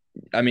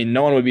I mean,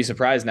 no one would be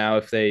surprised now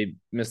if they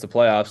miss the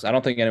playoffs. I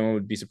don't think anyone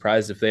would be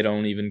surprised if they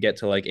don't even get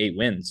to like 8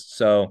 wins.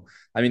 So,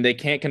 I mean, they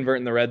can't convert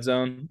in the red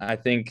zone. I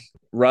think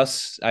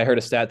Russ, I heard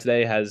a stat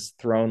today, has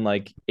thrown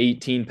like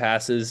 18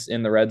 passes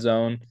in the red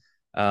zone.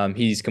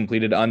 He's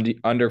completed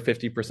under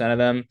 50% of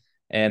them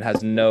and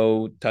has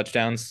no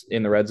touchdowns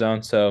in the red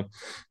zone. So,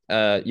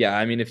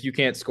 I mean, if you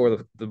can't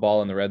score the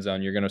ball in the red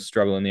zone, you're going to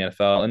struggle in the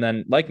NFL. And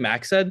then, like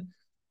Max said,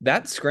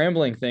 that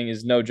scrambling thing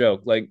is no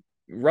joke. Like,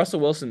 Russell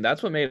Wilson,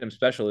 that's what made him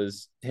special,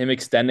 is him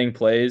extending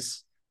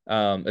plays,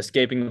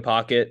 escaping the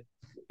pocket,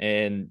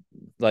 and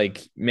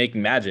like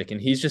making magic.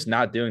 And he's just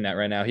not doing that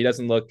right now. He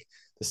doesn't look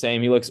the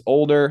same. He looks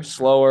older,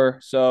 slower.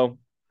 So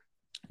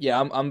yeah,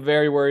 I'm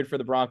very worried for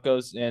the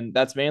Broncos, and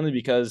that's mainly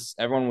because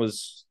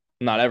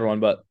not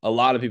everyone, but a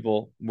lot of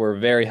people were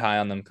very high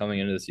on them coming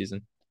into the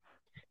season.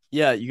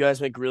 Yeah, you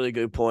guys make really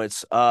good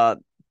points.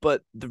 But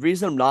the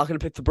reason I'm not going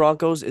to pick the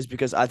Broncos is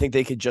because I think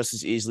they could just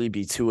as easily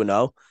be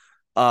 2-0.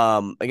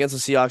 Against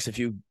the Seahawks, if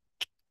you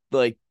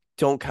like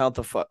don't count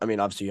I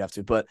mean, obviously you have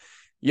to, but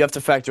you have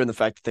to factor in the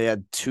fact that they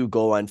had 2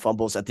 goal line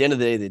fumbles. At the end of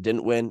the day, they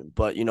didn't win,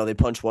 but they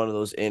punched one of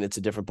those in. It's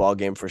a different ball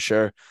game for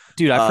sure.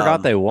 Dude, I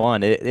forgot they won.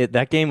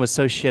 That game was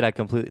so shit.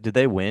 Did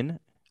they win?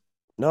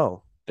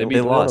 No, they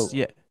lost.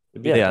 Yeah.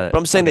 Yeah, but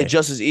I'm saying they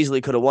just as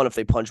easily could have won if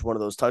they punched one of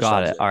those touchdowns.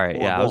 Got it. All right.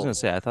 Yeah, I was gonna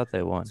say I thought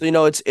they won. So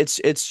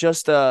it's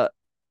just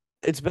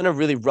it's been a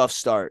really rough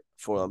start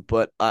for them,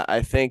 but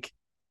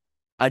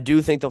I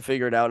do think they'll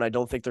figure it out, and I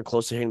don't think they're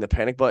close to hitting the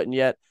panic button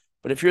yet.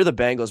 But if you're the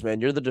Bengals,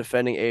 man, you're the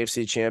defending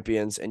AFC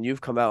champions, and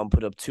you've come out and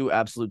put up 2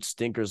 absolute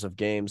stinkers of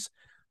games,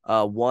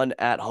 one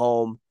at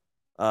home,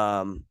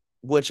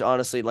 which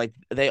honestly, like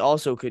they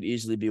also could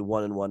easily be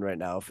 1-1 right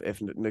now if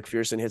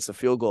McPherson hits the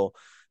field goal.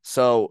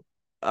 So,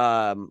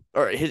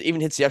 even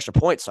hits the extra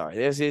point. Sorry,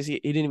 he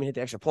didn't even hit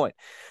the extra point.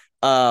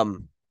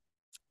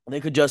 They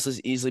could just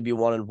as easily be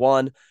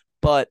 1-1,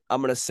 but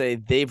I'm gonna say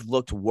they've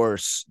looked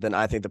worse than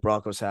I think the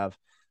Broncos have.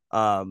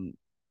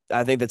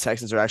 I think the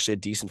Texans are actually a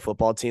decent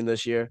football team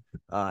this year.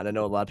 And I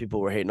know a lot of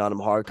people were hating on them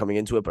hard coming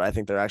into it, but I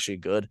think they're actually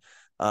good.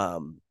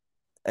 And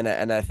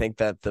I think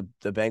that the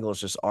Bengals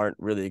just aren't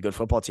really a good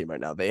football team right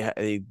now.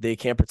 They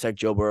can't protect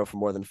Joe Burrow for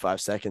more than 5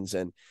 seconds.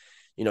 And,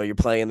 you're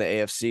playing in the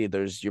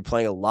AFC. You're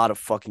playing a lot of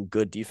fucking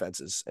good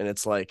defenses. And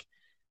it's like,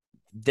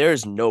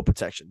 there's no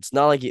protection. It's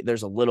not like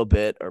there's a little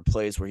bit or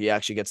plays where he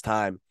actually gets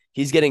time.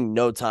 He's getting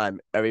no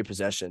time every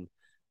possession.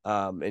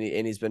 And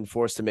he's been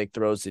forced to make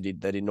throws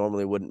that he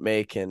normally wouldn't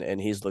make, and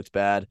he's looked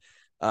bad.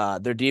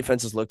 Their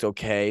defense has looked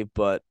okay,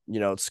 but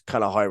it's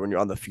kind of hard when you're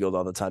on the field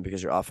all the time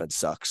because your offense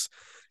sucks.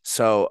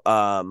 So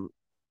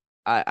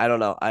I don't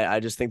know. I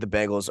just think the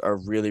Bengals are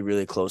really,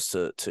 really close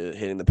to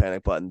hitting the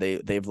panic button.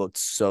 They've looked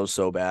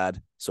so bad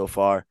so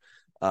far.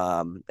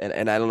 And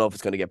I don't know if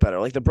it's going to get better.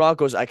 Like the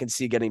Broncos, I can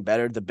see getting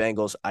better. The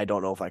Bengals, I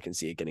don't know if I can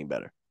see it getting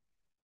better.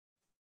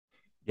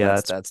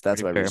 Yeah,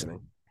 that's my reasoning.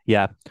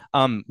 Yeah.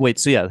 Wait.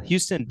 So yeah,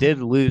 Houston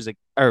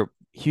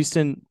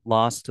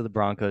lost to the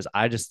Broncos.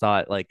 I just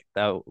thought like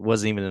that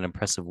wasn't even an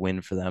impressive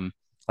win for them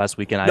last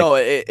weekend. No,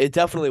 it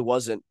definitely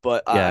wasn't.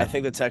 But I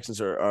think the Texans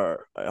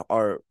are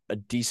a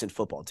decent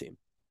football team.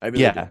 I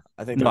really do.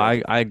 I think. No,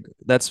 I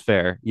that's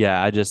fair.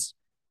 Yeah,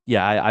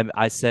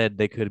 I said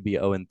they could be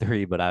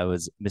 0-3, but I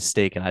was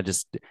mistaken.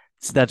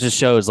 That just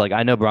shows like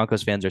I know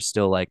Broncos fans are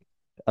still like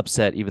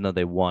upset even though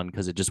they won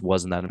because it just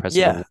wasn't that impressive.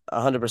 Yeah,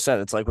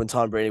 100%. It's like when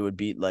Tom Brady would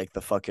beat like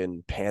the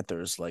fucking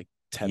Panthers like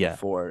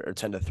 10-4 or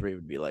 10-3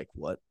 would be like,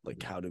 what?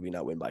 Like, how did we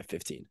not win by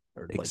 15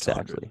 or like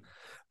exactly?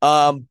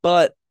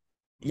 But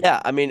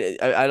yeah, I mean,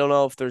 I don't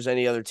know if there's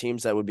any other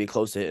teams that would be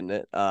close to hitting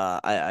it.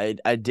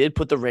 I did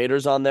put the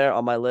Raiders on there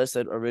on my list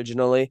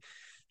originally,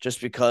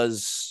 just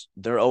because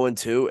they're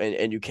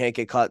 0-2 and you can't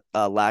get caught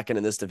lacking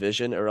in this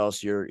division, or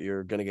else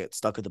you're gonna get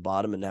stuck at the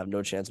bottom and have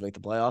no chance to make the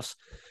playoffs.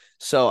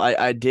 So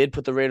I did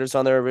put the Raiders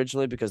on there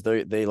originally because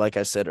they like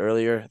I said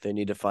earlier, they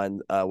need to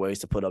find ways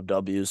to put up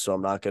W's. So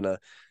I'm not gonna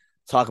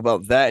talk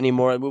about that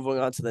anymore. Moving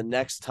on to the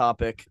next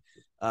topic,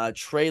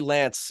 Trey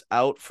Lance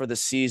out for the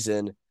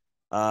season.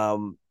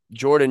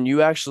 Jordan,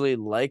 you actually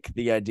like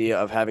the idea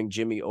of having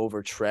Jimmy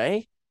over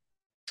Trey,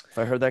 if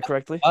I heard that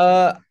correctly?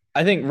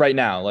 I think right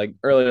now, like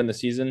earlier in the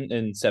season,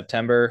 in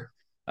September,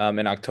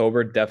 in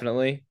October,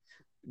 definitely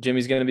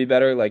Jimmy's going to be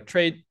better. Like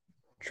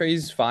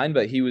Trey's fine,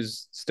 but he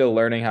was still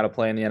learning how to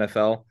play in the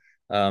NFL.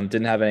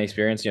 Didn't have any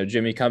experience.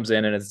 Jimmy comes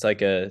in and it's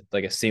like a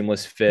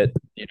seamless fit,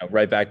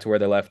 right back to where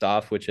they left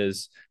off, which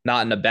is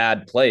not in a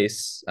bad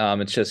place.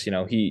 It's just,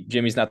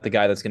 Jimmy's not the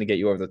guy that's going to get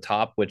you over the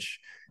top, which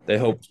they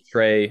hope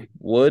Trey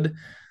would.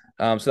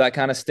 So that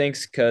kind of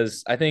stinks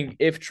because I think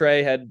if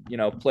Trey had,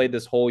 played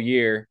this whole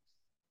year,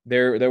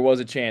 there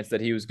was a chance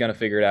that he was going to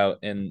figure it out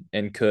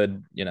and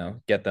could,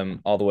 get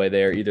them all the way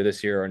there either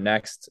this year or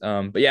next.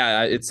 But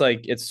yeah,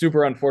 it's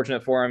super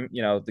unfortunate for him.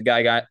 The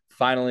guy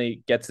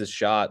finally gets his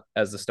shot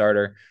as the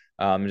starter.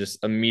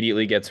 Just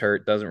immediately gets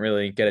hurt, doesn't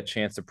really get a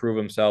chance to prove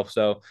himself.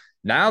 So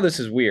now this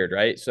is weird,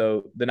 right?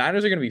 So the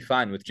Niners are going to be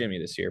fine with Jimmy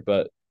this year,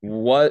 but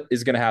what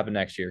is going to happen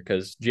next year?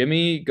 Because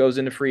Jimmy goes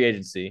into free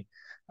agency.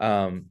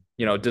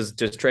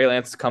 Does Trey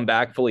Lance come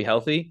back fully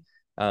healthy?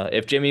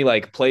 If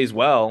Jimmy plays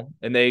well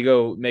and they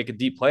go make a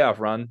deep playoff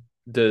run,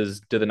 do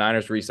the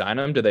Niners re-sign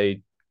him? Do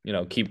they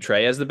keep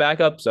Trey as the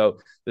backup? So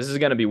this is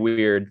going to be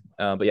weird.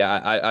 But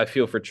yeah, I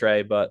feel for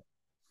Trey, but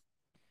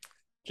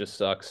just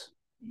sucks.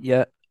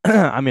 Yeah.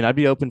 I mean, I'd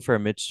be open for a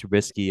Mitch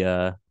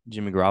Trubisky,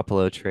 Jimmy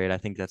Garoppolo trade. I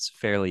think that's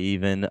fairly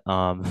even.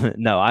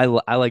 No,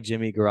 I like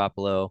Jimmy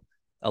Garoppolo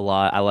a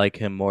lot. I like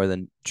him more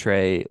than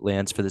Trey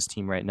Lance for this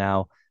team right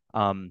now.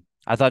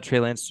 I thought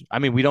Trey Lance, I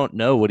mean, we don't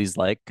know what he's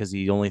like because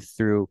he only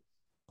threw,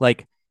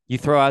 you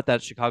throw out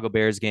that Chicago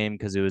Bears game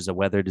because it was a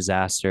weather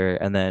disaster,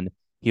 and then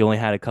he only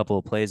had a couple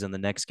of plays in the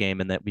next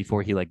game, and that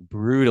before he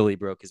brutally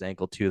broke his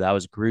ankle too. That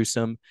was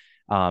gruesome.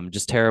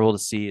 Just terrible to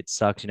see. It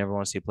sucks. You never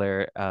want to see a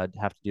player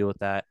have to deal with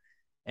that.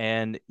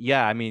 And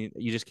yeah, I mean,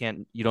 you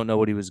don't know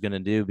what he was going to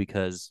do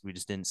because we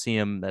just didn't see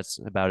him. That's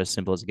about as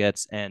simple as it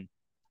gets. And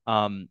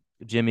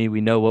Jimmy,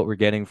 we know what we're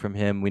getting from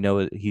him. We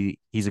know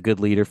he's a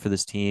good leader for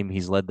this team.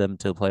 He's led them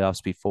to the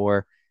playoffs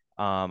before.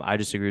 I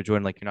just agree with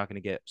Jordan. You're not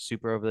going to get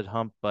super over the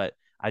hump, but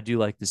I do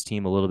like this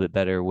team a little bit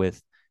better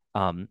with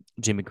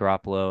Jimmy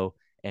Garoppolo,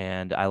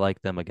 and I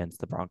like them against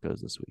the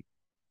Broncos this week.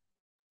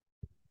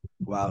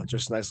 Wow,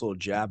 just a nice little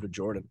jab to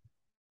Jordan.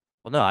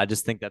 Well, no, I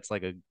just think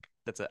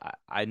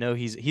I know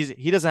he's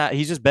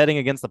just betting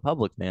against the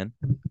public, man.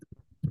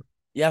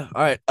 Yeah.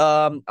 All right.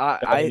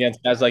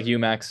 Against guys like you,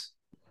 Max.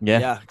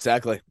 Yeah,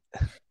 exactly.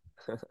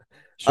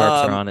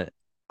 Sharps are on it.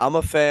 I'm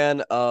a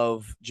fan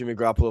of Jimmy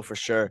Garoppolo for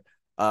sure.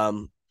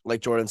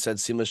 Like Jordan said,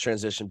 seamless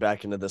transition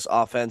back into this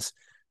offense,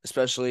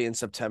 especially in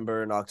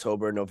September and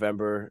October,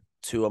 November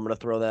too. I'm gonna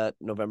throw that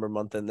November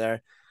month in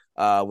there,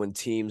 when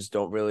teams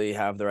don't really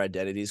have their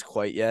identities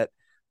quite yet.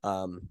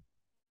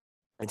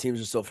 And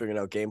teams are still figuring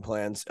out game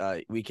plans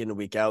week in and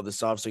week out. This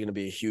is obviously going to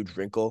be a huge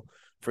wrinkle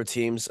for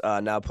teams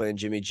now playing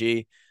Jimmy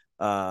G.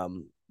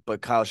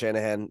 But Kyle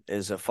Shanahan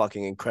is a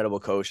fucking incredible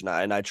coach,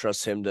 and I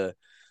trust him to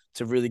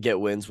really get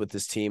wins with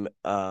this team,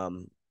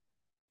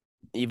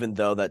 even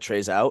though that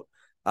Trey's out.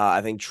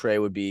 I think Trey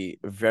would be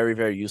very,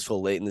 very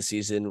useful late in the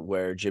season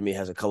where Jimmy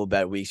has a couple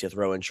bad weeks. You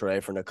throw in Trey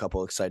for a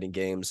couple exciting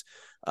games.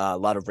 A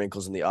lot of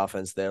wrinkles in the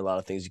offense there, a lot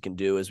of things you can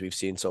do as we've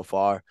seen so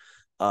far.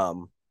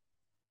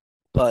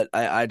 But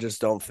I just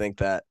don't think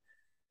that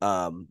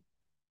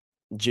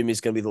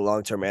Jimmy's going to be the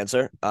long-term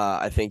answer.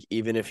 I think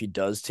even if he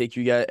does take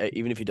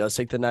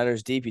the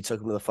Niners deep, he took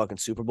them to the fucking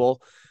Super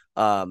Bowl.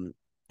 And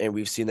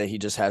we've seen that he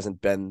just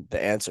hasn't been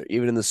the answer.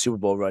 Even in the Super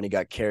Bowl run, he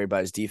got carried by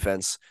his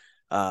defense,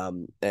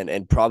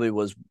 and probably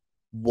was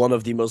one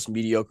of the most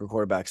mediocre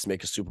quarterbacks to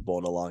make a Super Bowl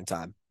in a long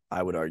time,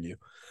 I would argue.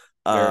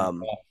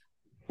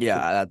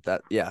 Yeah,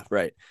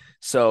 right.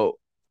 So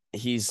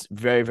he's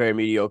very, very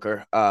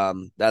mediocre.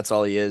 That's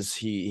all he is.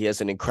 He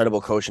has an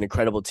incredible coach, an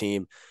incredible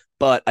team.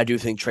 But I do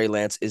think Trey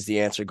Lance is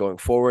the answer going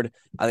forward.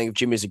 I think if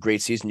Jimmy has a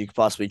great season, you could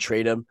possibly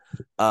trade him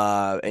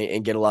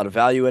and get a lot of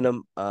value in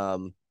him.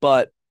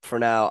 But for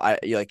now,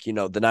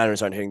 the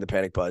Niners aren't hitting the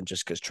panic button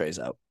just because Trey's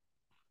out.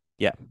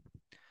 Yeah.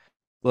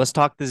 Let's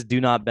talk this do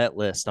not bet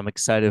list. I'm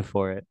excited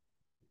for it.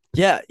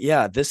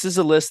 Yeah. This is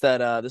a list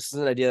that this is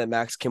an idea that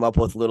Max came up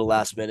with a little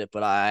last minute,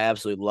 but I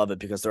absolutely love it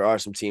because there are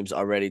some teams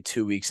already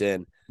 2 weeks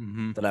in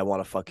that I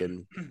want to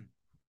fucking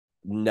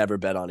never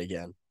bet on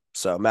again.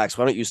 So Max,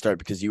 why don't you start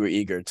because you were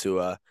eager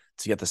to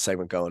get the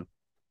segment going.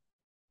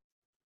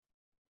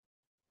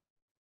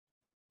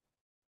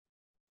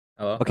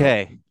 Hello?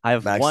 Okay, I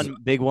have one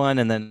big one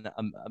and then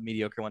a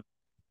mediocre one.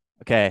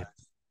 Okay.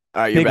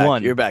 All right, You're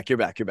back. You're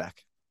back.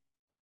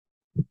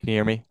 Can you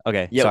hear me?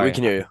 Okay. Yeah, sorry. We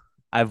can hear you.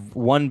 I have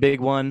one big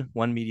one,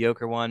 one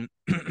mediocre one,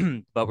 but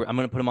I'm going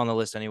to put them on the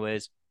list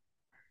anyways.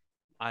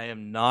 I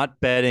am not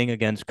betting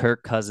against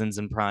Kirk Cousins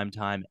in prime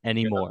time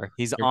anymore.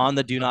 He's on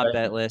the do not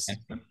bet list.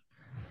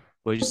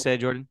 What did you say,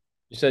 Jordan?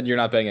 You said you're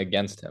not betting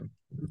against him.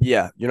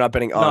 Yeah, you're not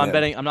betting on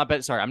him.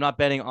 I'm not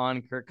betting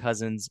on Kirk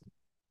Cousins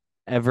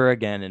ever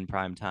again in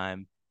prime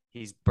time.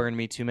 He's burned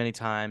me too many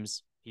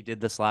times. He did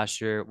this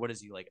last year. What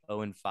is he,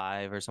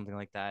 0-5 or something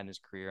like that in his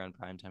career on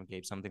primetime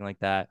games, something like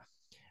that.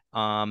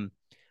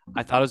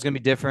 I thought it was going to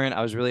be different.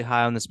 I was really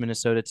high on this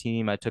Minnesota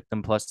team. I took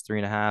them plus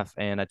 3.5,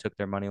 and I took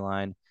their money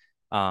line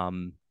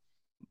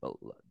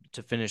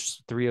to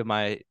finish 3 of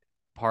my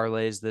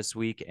parlays this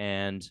week.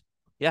 And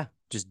yeah,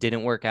 just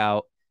didn't work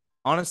out.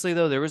 Honestly,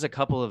 though, there was a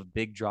couple of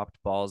big dropped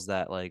balls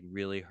that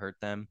really hurt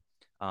them.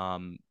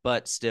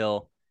 But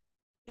still,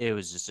 it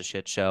was just a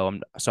shit show.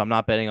 So I'm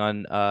not betting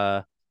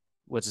on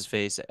what's his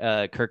face,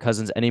 Kirk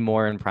Cousins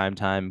anymore in prime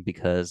time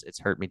because it's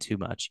hurt me too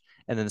much.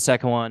 And then the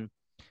second one,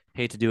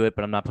 Hate to do it,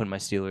 but I'm not betting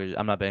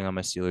on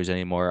my Steelers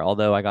anymore.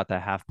 Although I got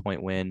that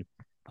half-point win.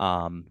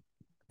 Um,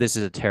 this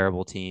is a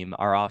terrible team.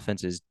 Our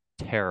offense is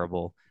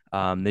terrible.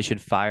 They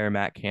should fire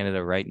Matt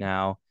Canada right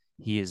now.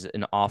 He is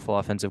an awful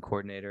offensive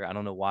coordinator. I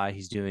don't know why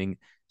he's doing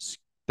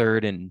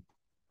third and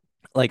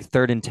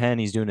 10.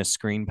 He's doing a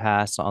screen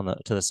pass to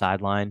the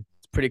sideline.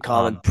 It's pretty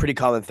common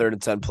 3rd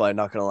and 10 play.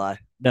 Not gonna lie.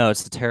 No,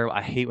 it's terrible.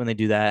 I hate when they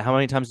do that. How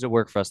many times did it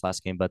work for us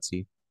last game,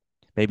 Butsy?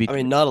 Maybe. I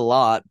mean, not a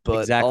lot,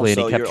 but exactly.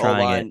 Also and he kept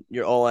trying it.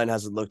 Your O line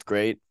hasn't looked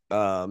great.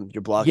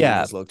 Your blocking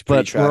has looked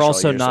pretty but trash we're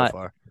also all year not. So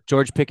far.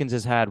 George Pickens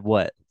has had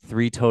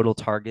 3 total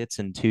targets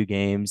in 2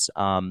 games.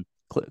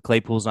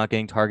 Claypool's not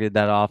getting targeted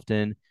that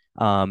often.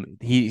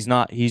 He's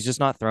just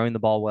not throwing the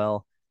ball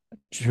well.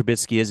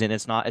 Trubisky isn't.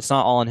 It's not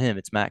all on him.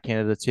 It's Matt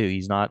Canada too.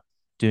 He's not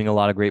doing a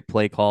lot of great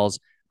play calls.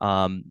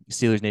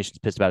 Steelers Nation's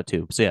pissed about it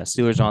too. So yeah,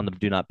 Steelers are on the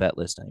do not bet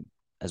list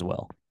as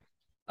well.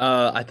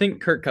 I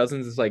think Kirk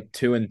Cousins is like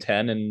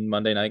 2-10 in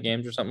Monday night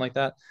games or something like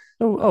that.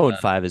 And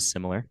 5 is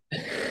similar.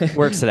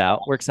 Works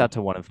out to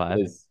 1-5.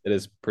 It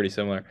is pretty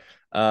similar.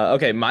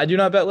 Okay, my do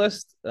not bet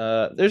list.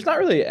 There's not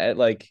really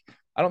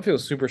I don't feel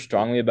super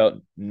strongly about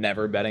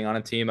never betting on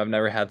a team. I've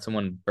never had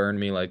someone burn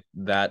me like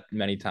that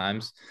many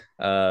times.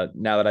 Now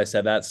that I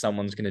said that,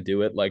 someone's gonna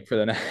do it like for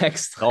the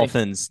next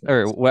Dolphins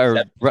or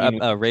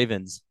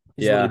Ravens.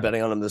 He's literally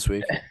betting on them this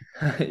week.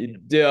 Dude,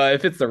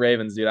 if it's the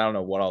Ravens, dude, I don't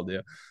know what I'll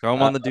do. Throw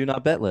them on the do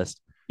not bet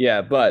list.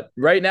 Yeah, but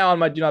right now on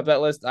my do not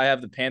bet list, I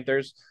have the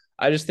Panthers.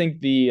 I just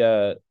think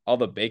all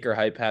the Baker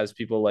hype has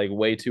people like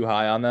way too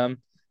high on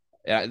them.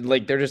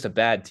 Like they're just a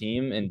bad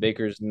team, and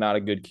Baker's not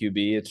a good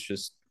QB. It's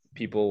just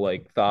people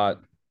like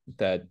thought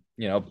that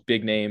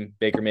big name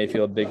Baker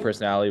Mayfield, big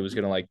personality was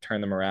gonna like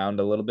turn them around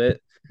a little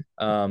bit.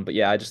 But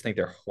yeah, I just think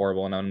they're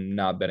horrible, and I'm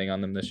not betting on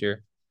them this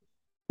year.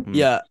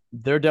 Yeah,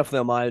 they're definitely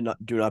on my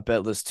do not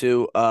bet list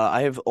too.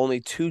 I have only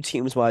 2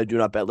 teams on my do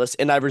not bet list,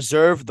 and I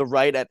reserve the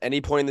right at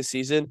any point in the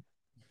season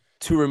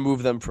to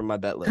remove them from my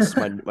bet list,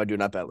 my do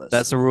not bet list.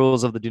 That's the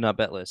rules of the do not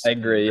bet list. I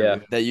agree, yeah.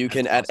 That you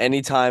can at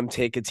any time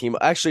take a team.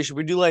 Actually, should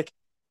we do like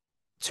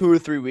 2 or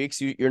 3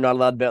 weeks? You're not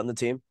allowed to bet on the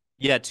team?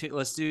 Yeah,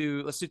 let's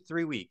do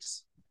 3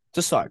 weeks.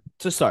 To start,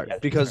 yeah,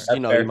 because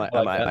you might,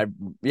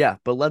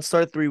 but let's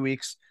start 3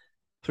 weeks.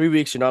 3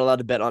 weeks, you're not allowed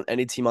to bet on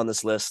any team on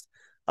this list.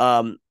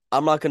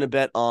 I'm not going to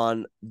bet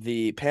on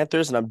the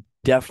Panthers, and I'm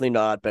definitely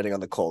not betting on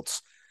the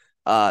Colts.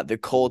 The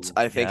Colts,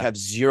 I think, have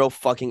zero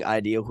fucking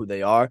idea who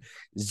they are,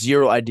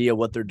 zero idea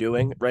what they're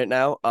doing right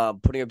now.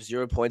 Putting up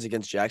 0 points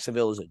against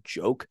Jacksonville is a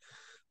joke.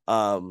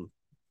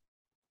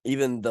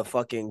 Even the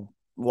fucking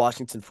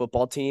Washington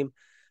football team,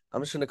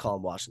 I'm just gonna call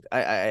them Washington.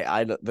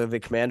 They're the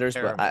Commanders,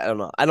 Terrible. but I don't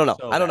know.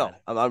 So I don't know.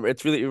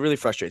 bad. It really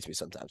frustrates me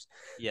sometimes.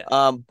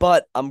 Yeah.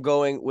 But I'm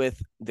going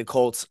with the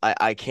Colts.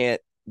 I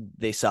can't.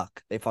 They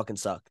suck. They fucking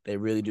suck. They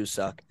really do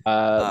suck.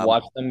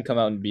 Watch them come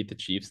out and beat the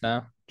Chiefs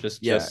now.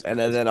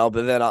 Then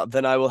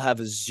I will have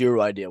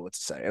 0 idea what to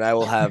say, and I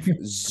will have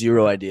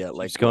 0 idea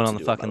like Chiefs going on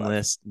the fucking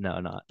list. No,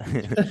 not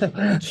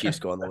Chiefs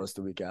go on the list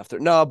the week after.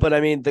 No, but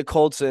I mean the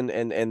Colts and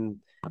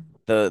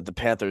the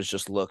Panthers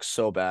just look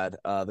so bad.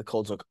 The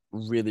Colts look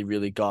really,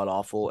 really god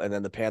awful, and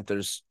then the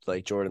Panthers,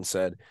 like Jordan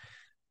said,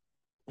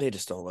 they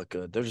just don't look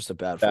good. They're just a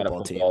bad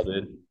football team.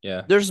 Dude.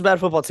 Yeah, they're just a bad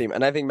football team,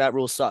 and I think Matt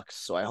Rule sucks.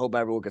 So I hope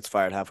Matt Rule gets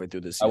fired halfway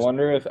through this season. I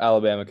wonder if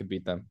Alabama could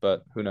beat them,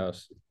 but who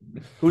knows?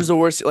 Who's the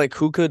worst? Like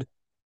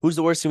who's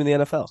the worst team in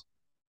the NFL?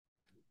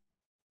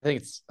 I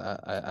think it's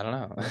I don't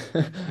know.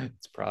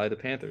 It's probably the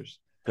Panthers.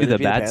 Dude, the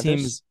bad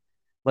teams.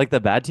 Like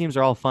the bad teams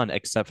are all fun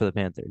except for the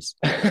Panthers.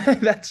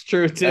 That's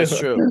true too. That's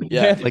true.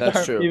 Yeah,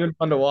 that's true. Even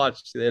fun to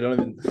watch. They don't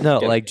even. No,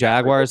 like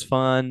Jaguars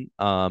fun.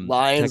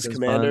 Lions, Texans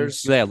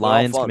Commanders. Fun. Yeah,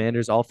 Lions,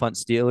 Commanders, all fun.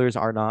 Steelers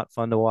are not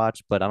fun to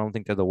watch, but I don't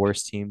think they're the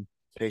worst team.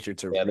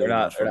 Patriots are they're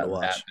not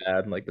that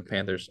bad like the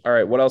Panthers. All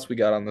right, what else we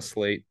got on the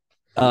slate?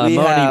 We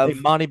have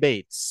Monty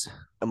Bates.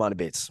 Monty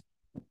Bates.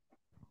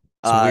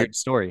 It's a weird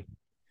story.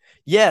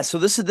 Yeah, so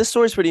this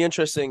story is pretty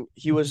interesting.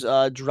 He was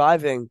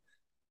driving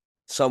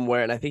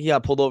somewhere, and I think he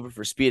got pulled over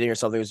for speeding or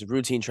something. It was a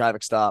routine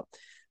traffic stop,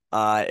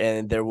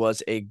 and there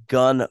was a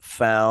gun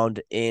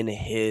found in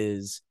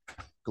his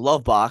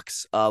glove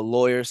box.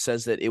 Lawyer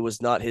says that it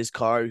was not his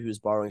car; he was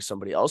borrowing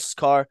somebody else's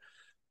car.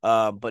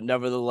 But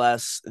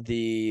nevertheless,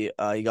 he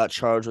got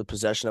charged with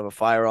possession of a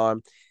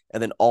firearm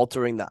and then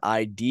altering the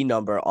ID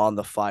number on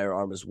the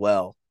firearm as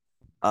well.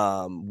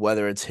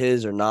 Whether it's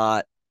his or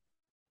not,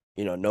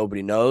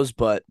 nobody knows.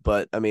 But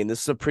I mean,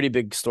 this is a pretty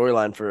big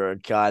storyline for a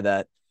guy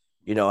that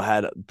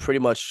had pretty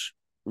much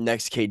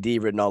next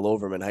KD written all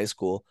over him in high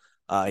school.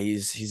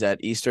 He's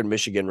at Eastern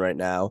Michigan right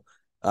now,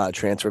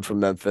 transferred from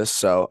Memphis.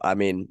 So I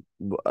mean,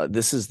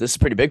 this is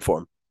pretty big for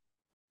him.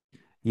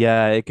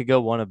 Yeah, it could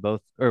go one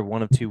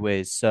of 2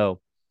 ways. So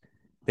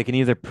they can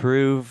either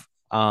prove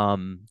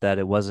that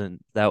it was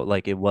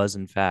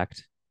in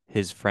fact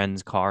his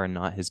friend's car and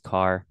not his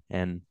car,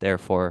 and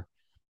therefore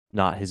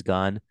not his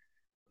gun,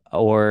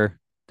 or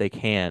they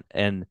can't.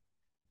 And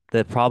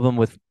the problem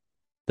with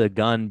the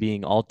gun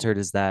being altered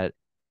is that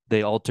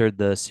they altered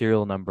the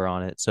serial number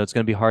on it. So it's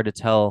going to be hard to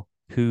tell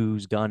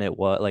whose gun it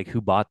was, like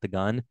who bought the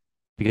gun,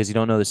 because you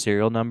don't know the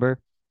serial number.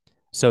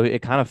 So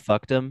it kind of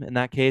fucked him in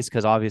that case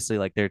because obviously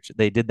like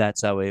they did that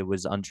so it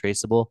was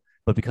untraceable,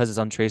 but because it's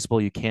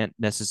untraceable, you can't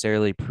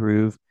necessarily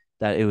prove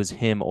that it was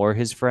him or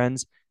his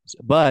friends.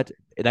 But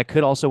that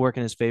could also work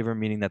in his favor,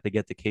 meaning that they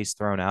get the case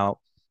thrown out.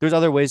 There's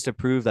other ways to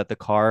prove that the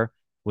car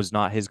was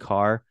not his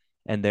car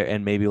and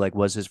maybe like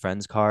was his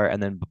friend's car,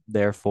 and then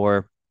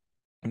therefore,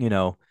 you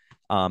know,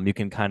 you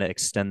can kind of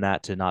extend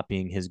that to not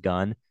being his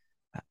gun.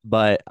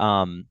 But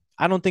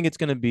I don't think it's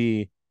gonna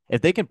be if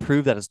they can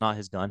prove that it's not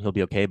his gun, he'll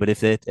be okay. But if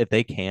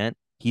they can't,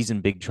 he's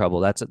in big trouble.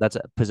 That's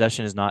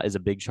possession is a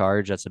big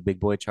charge. That's a big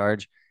boy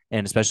charge,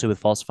 and especially with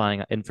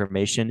falsifying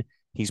information,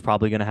 he's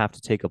probably gonna have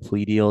to take a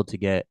plea deal to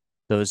get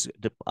those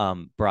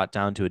brought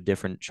down to a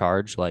different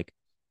charge. Like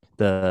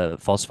the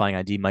falsifying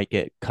ID might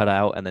get cut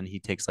out, and then he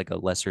takes like a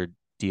lesser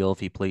deal if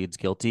he pleads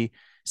guilty.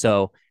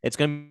 So it's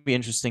gonna be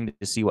interesting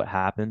to see what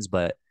happens,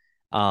 but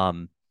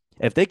um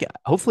if they can,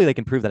 hopefully they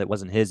can prove that it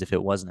wasn't his if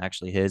it wasn't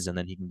actually his, and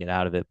then he can get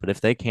out of it. But if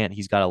they can't,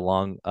 he's got a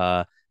long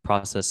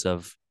process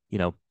of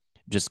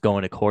just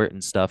going to court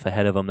and stuff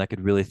ahead of him that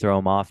could really throw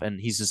him off. And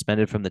he's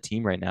suspended from the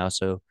team right now,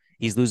 so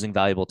he's losing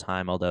valuable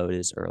time, although it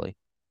is early.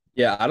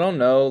 Yeah, I don't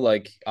know.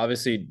 Like,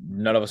 obviously,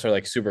 none of us are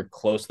like super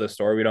close to the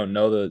story. We don't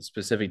know the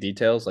specific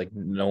details. Like,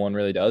 no one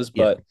really does.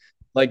 Yeah. But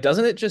like,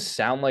 doesn't it just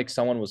sound like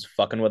someone was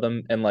fucking with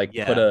him and like put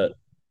Yeah. a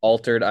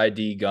altered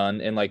ID gun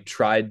and like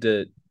tried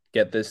to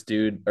get this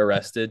dude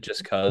arrested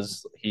just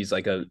because he's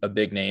like a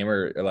big name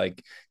or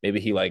like maybe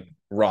he like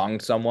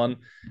wronged someone?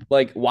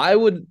 Like, why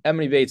would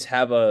Emily Bates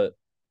have a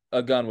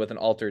gun with an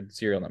altered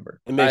serial number?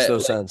 It makes no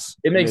Like, sense.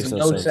 it makes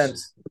no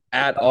sense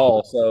at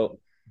all. So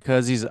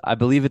Because I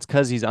believe it's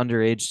because he's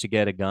underage to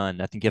get a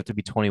gun. I think you have to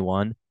be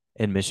 21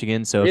 in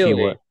Michigan. So if he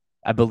really, were,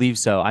 I believe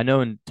so. I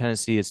know in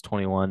Tennessee it's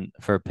 21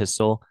 for a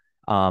pistol,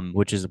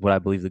 which is what I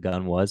believe the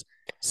gun was.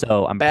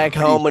 So I'm Back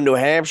pretty, home in New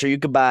Hampshire, you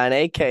could buy an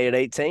AK at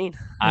 18.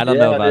 I don't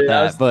know about dude,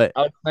 that, but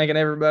I was thinking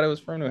everybody was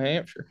from New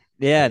Hampshire.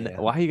 yeah. Yeah.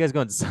 Why are you guys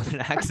going to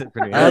Southern accent for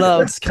New I don't know.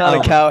 Hampshire? It's kind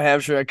of Um, cow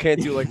Hampshire. I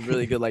can't do like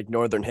really good like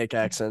Northern Hick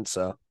accent.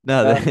 So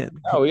no,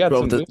 Oh, we got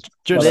Go some. with the- Southern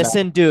just-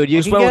 listen, dude, you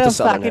Just can went with get the a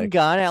Southern fucking hick.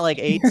 gun at like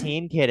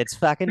 18, kid. It's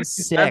fucking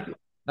sick.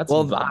 That's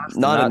well,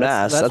 Boston. not in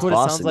That's- Mass. That's That's what it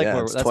sounds Boston. like.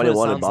 Yeah, it's That's what it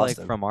 21 in sounds like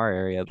Boston. from our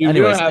area. Dude, we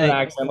Anyways, don't have an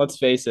accent. Let's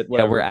face it. yeah,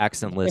 Whatever. we're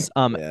accentless.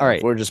 Yeah, All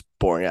right. we're just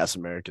boring ass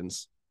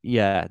Americans.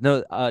 Yeah,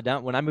 no.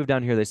 Down when I moved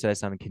down here, they said I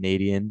sounded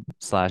Canadian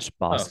slash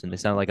Boston. They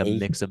sounded like a Hey.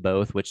 mix of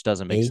both, which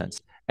doesn't make Hey. sense.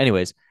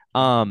 Anyways,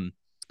 fuck,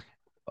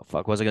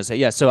 what was I gonna say?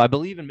 Yeah, so I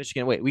believe in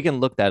Michigan. Wait, we can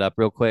look that up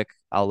real quick.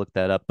 I'll look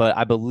that up, but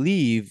I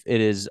believe it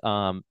is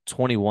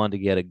 21 to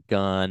get a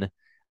gun,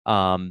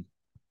 and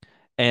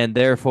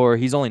therefore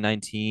he's only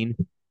 19.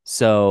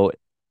 So,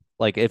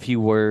 like, if he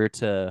were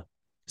to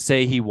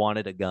say he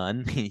wanted a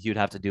gun, you'd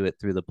have to do it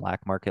through the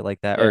black market like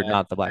that, or Yeah,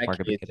 not the in black that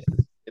market, but case- get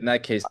it. In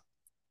that case,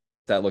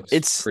 that looks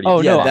It's pretty.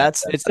 Oh, yeah. no,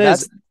 That's it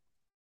that's says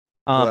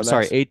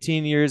sorry, Max.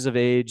 18 years of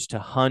age to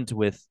hunt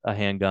with a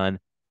handgun,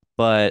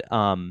 but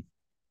I'm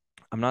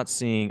not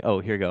seeing. Oh,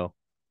 here you go.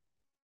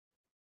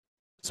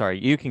 Sorry,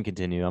 you can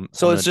continue. So I'm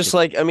it's gonna just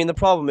like I mean the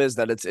problem is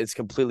that it's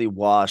completely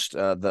washed.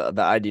 The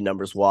ID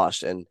number's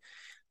washed, and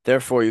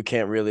therefore you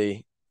can't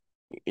really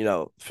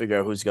figure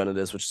out whose gun it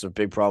is, which is a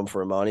big problem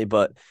for Imani.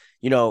 But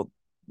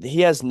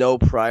he has no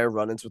prior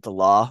run-ins with the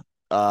law.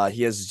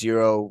 He has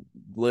zero,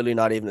 literally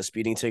not even a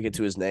speeding ticket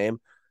to his name.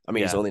 I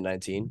mean, he's Yeah. only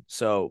 19.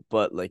 So,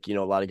 but like, a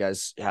lot of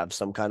guys have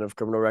some kind of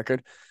criminal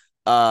record.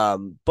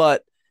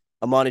 But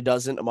Imani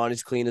doesn't.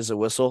 Imani's clean as a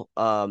whistle.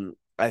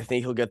 I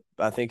think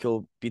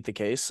he'll beat the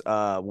case.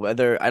 I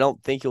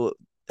don't think he'll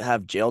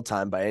have jail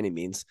time by any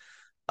means.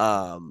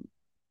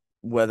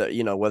 Whether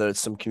it's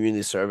some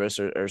community service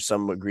or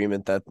some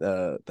agreement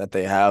that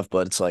they have,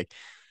 but it's like,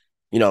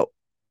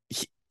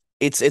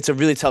 it's a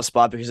really tough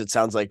spot because it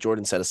sounds like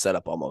Jordan said a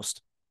setup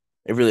almost.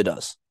 It really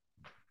does.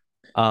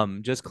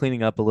 just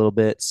cleaning up a little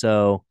bit.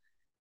 So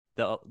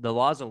the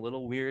law's a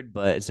little weird,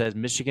 but it says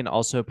Michigan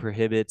also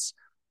prohibits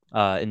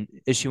an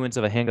issuance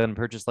of a handgun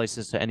purchase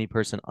license to any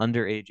person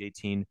under age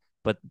 18.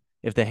 But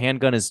if the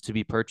handgun is to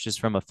be purchased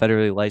from a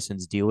federally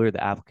licensed dealer,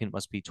 the applicant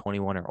must be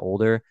 21 or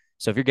older.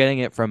 So if you're getting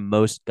it from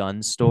most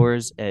gun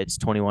stores, it's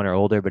 21 or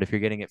older. But if you're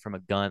getting it from a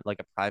gun, like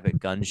a private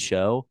gun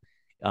show,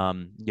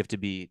 you have to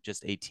be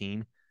just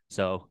 18.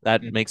 So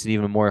that makes it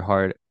even more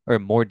hard or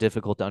more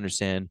difficult to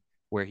understand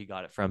where he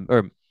got it from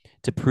or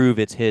to prove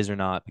it's his or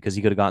not, because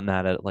he could have gotten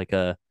that at like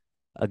a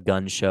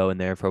gun show and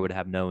therefore would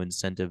have no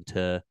incentive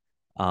to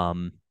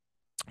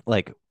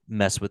like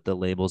mess with the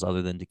labels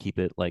other than to keep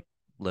it like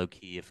low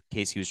key in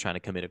case he was trying to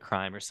commit a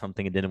crime or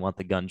something and didn't want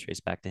the gun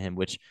traced back to him,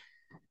 which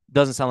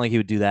doesn't sound like he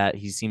would do that.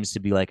 He seems to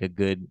be like a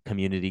good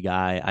community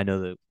guy. I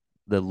know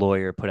the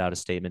lawyer put out a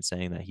statement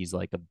saying that he's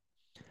like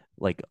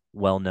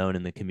well known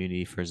in the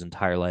community for his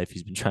entire life.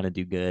 He's been trying to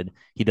do good.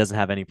 He doesn't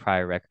have any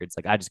prior records.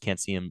 Like I just can't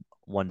see him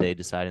one day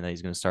deciding that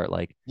he's going to start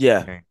like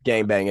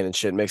gang banging and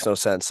shit. Makes no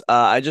sense.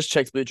 I just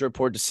checked Bleacher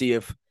Report to see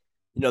if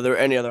there are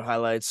any other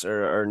highlights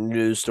or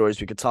news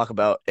stories we could talk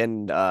about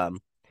and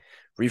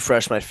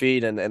refresh my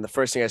feed. And the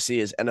first thing I see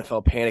is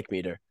NFL Panic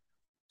Meter.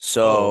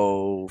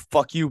 So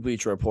fuck you,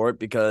 Bleacher Report,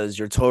 because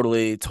you're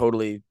totally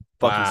fucking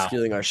Wow.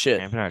 stealing our shit.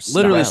 Camping our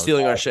Literally stuff.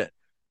 stealing our shit.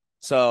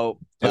 So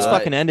Let's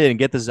fucking end it and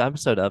get this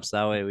episode up so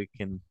that way we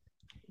can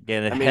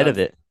get ahead of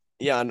it.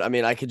 Yeah, I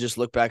mean, I could just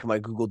look back at my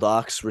Google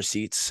Docs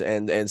receipts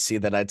and see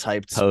that I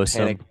typed Post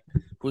panic. them.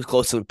 Who's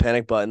close to the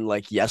panic button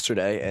like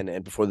yesterday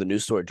and before the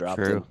news story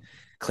dropped True. and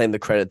claim the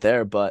credit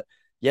there. But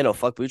yeah, no,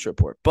 fuck Bleacher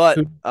Report. But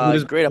Who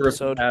does great Bleacher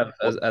episode. Report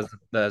have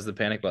as the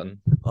panic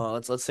button?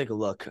 Let's take a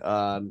look.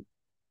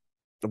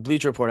 The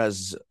Bleacher Report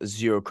has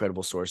zero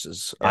credible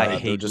sources. I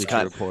hate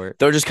Bleacher Report.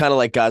 They're just kind of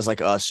like guys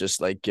like us, just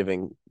like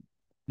giving.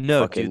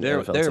 No, fucking dude,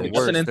 they're NFL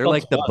worse. takes. They're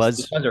like the Buzz.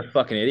 These guys are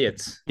fucking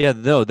idiots. Yeah,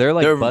 no, they're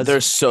like Buzz.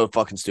 They're so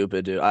fucking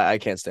stupid, dude. I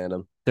can't stand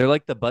them. They're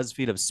like the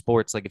BuzzFeed of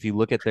sports. Like if you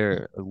look at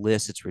their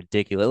list, it's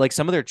ridiculous. Like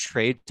some of their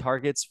trade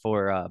targets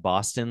for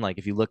Boston. Like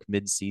if you look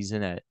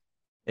mid-season at,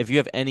 if you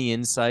have any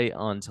insight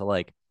onto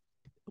like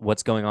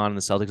what's going on in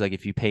the Celtics, like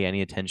if you pay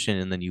any attention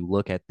and then you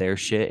look at their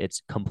shit,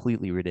 it's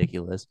completely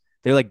ridiculous.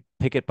 They're like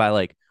pick it by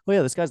like, oh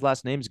yeah, this guy's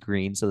last name's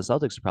Green, so the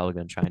Celtics are probably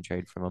going to try and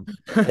trade from him.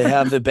 They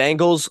have the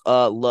Bengals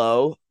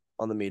low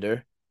on the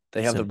meter.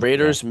 They have the Simple,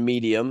 Raiders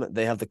medium.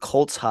 They have the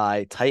Colts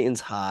high,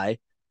 Titans high.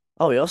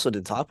 Oh, we also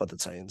didn't talk about the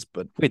Titans,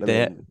 but Wait,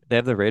 they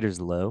have the Raiders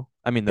low.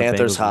 I mean, the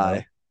Panthers Bengals high,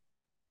 low.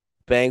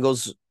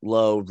 Bengals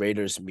low,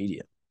 Raiders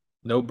medium.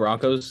 No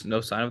Broncos.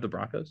 No sign of the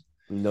Broncos.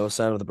 No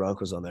sign of the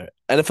Broncos on there.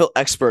 NFL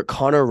expert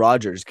Connor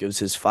Rogers gives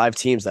his 5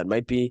 teams that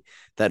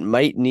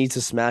might need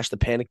to smash the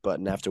panic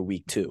button after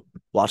week 2.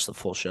 Watch the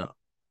full show.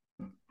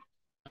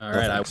 All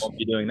right, I won't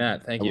be doing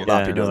that. Thank you. will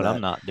not be doing that.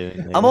 I'm not doing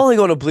that. I'm only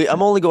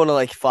going to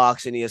like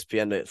Fox and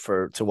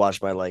ESPN to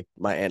watch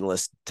my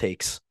analyst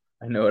takes.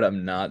 I know what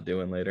I'm not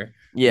doing later.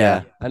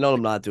 Yeah, I know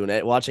I'm not doing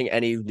it. Watching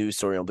any news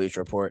story on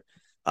Bleacher Report,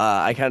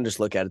 I kind of just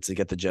look at it to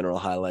get the general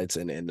highlights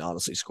and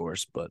honestly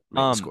scores, but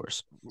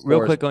scores.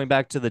 Real quick, going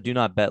back to the do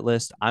not bet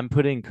list, I'm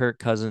putting Kirk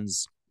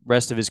Cousins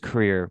rest of his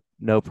career,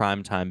 no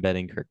primetime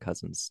betting Kirk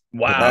Cousins.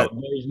 Wow,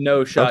 there's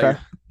no shot Okay.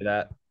 for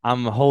that.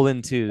 I'm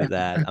holding to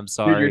that. I'm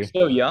sorry. Dude,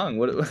 you're so young.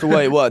 What? So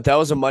wait, what? That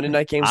was a Monday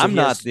night game. So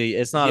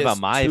It's not about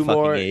my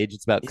fucking age.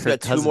 It's about He's Kirk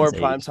got 2 Cousins' more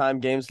age. primetime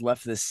games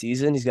left this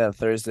season. He's got a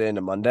Thursday and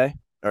a Monday,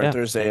 or Yeah,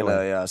 Thursday and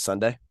a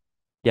Sunday.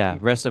 Yeah,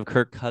 rest of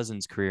Kirk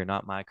Cousins' career,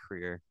 not my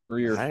career.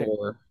 3 or Right.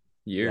 4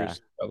 years, Yeah.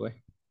 probably.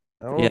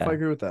 I don't know if Yeah. I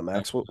agree with that,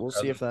 Max. We'll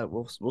see if that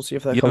we'll see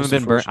if that You comes haven't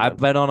to been burnt. fruition. I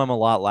bet on him a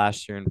lot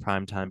last year in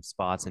primetime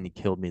spots, and he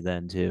killed me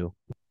then too.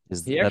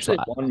 He actually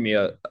won me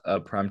a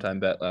primetime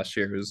bet last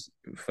year. It was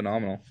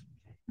phenomenal.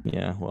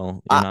 Yeah,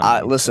 well,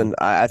 Listen,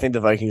 I think the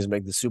Vikings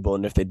make the Super Bowl,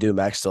 and if they do,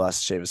 Max still has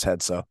to shave his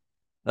head. So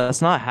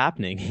that's not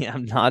happening.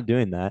 I'm not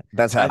doing that.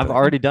 that's happening. I've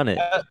already done it.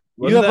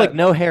 You have like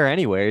no hair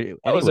anywhere.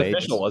 That was Anyway,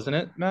 official, wasn't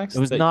it, Max? it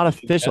was not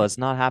official. It's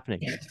not happening.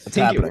 It's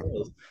happening.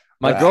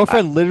 My Yeah,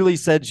 girlfriend literally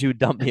said she would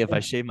dump me if I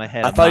shaved my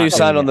head. I I'm thought not you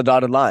signed doing on the it.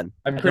 dotted line.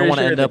 I'm I don't pretty want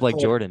to sure end the up like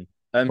clip- Jordan.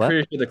 I'm What?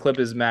 pretty sure the clip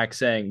is Max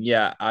saying,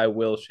 "Yeah, I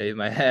will shave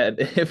my head."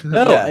 If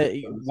No,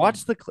 Yeah.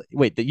 watch the clip.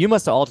 Wait, you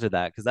must have altered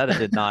that because that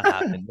did not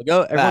happen.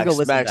 Go, everyone, go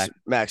listen to that.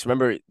 Max,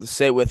 remember,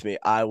 say it with me.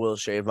 I will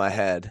shave my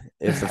head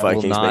if the I will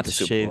Vikings make not the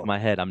Super shave Bowl. my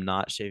head. I'm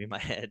not shaving my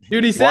head.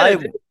 Dude, he Why-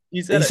 said it.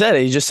 He said He it. said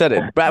it. He just said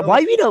it. Brad, why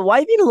you being a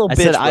little I bitch,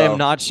 said I bro? am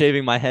not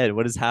shaving my head.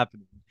 What is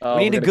happening? Oh,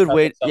 We need we're a gonna good cut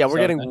way. this Yeah, we're episode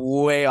getting then.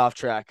 way off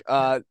track.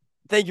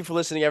 Thank you for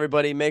listening,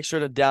 everybody. Make sure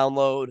to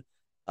download,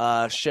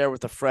 share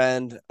with a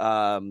friend.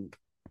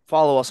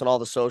 Follow us on all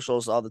the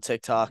socials, all the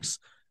TikToks,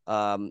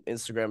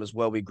 Instagram as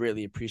well. We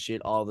greatly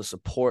appreciate all the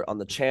support on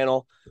the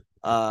channel.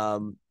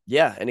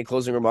 Yeah, any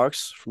closing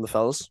remarks from the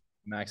fellas?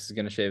 Max is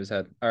gonna shave his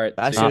head. All right.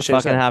 Max see ya. Not shave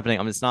his fucking head. happening.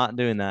 I'm just not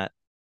doing that.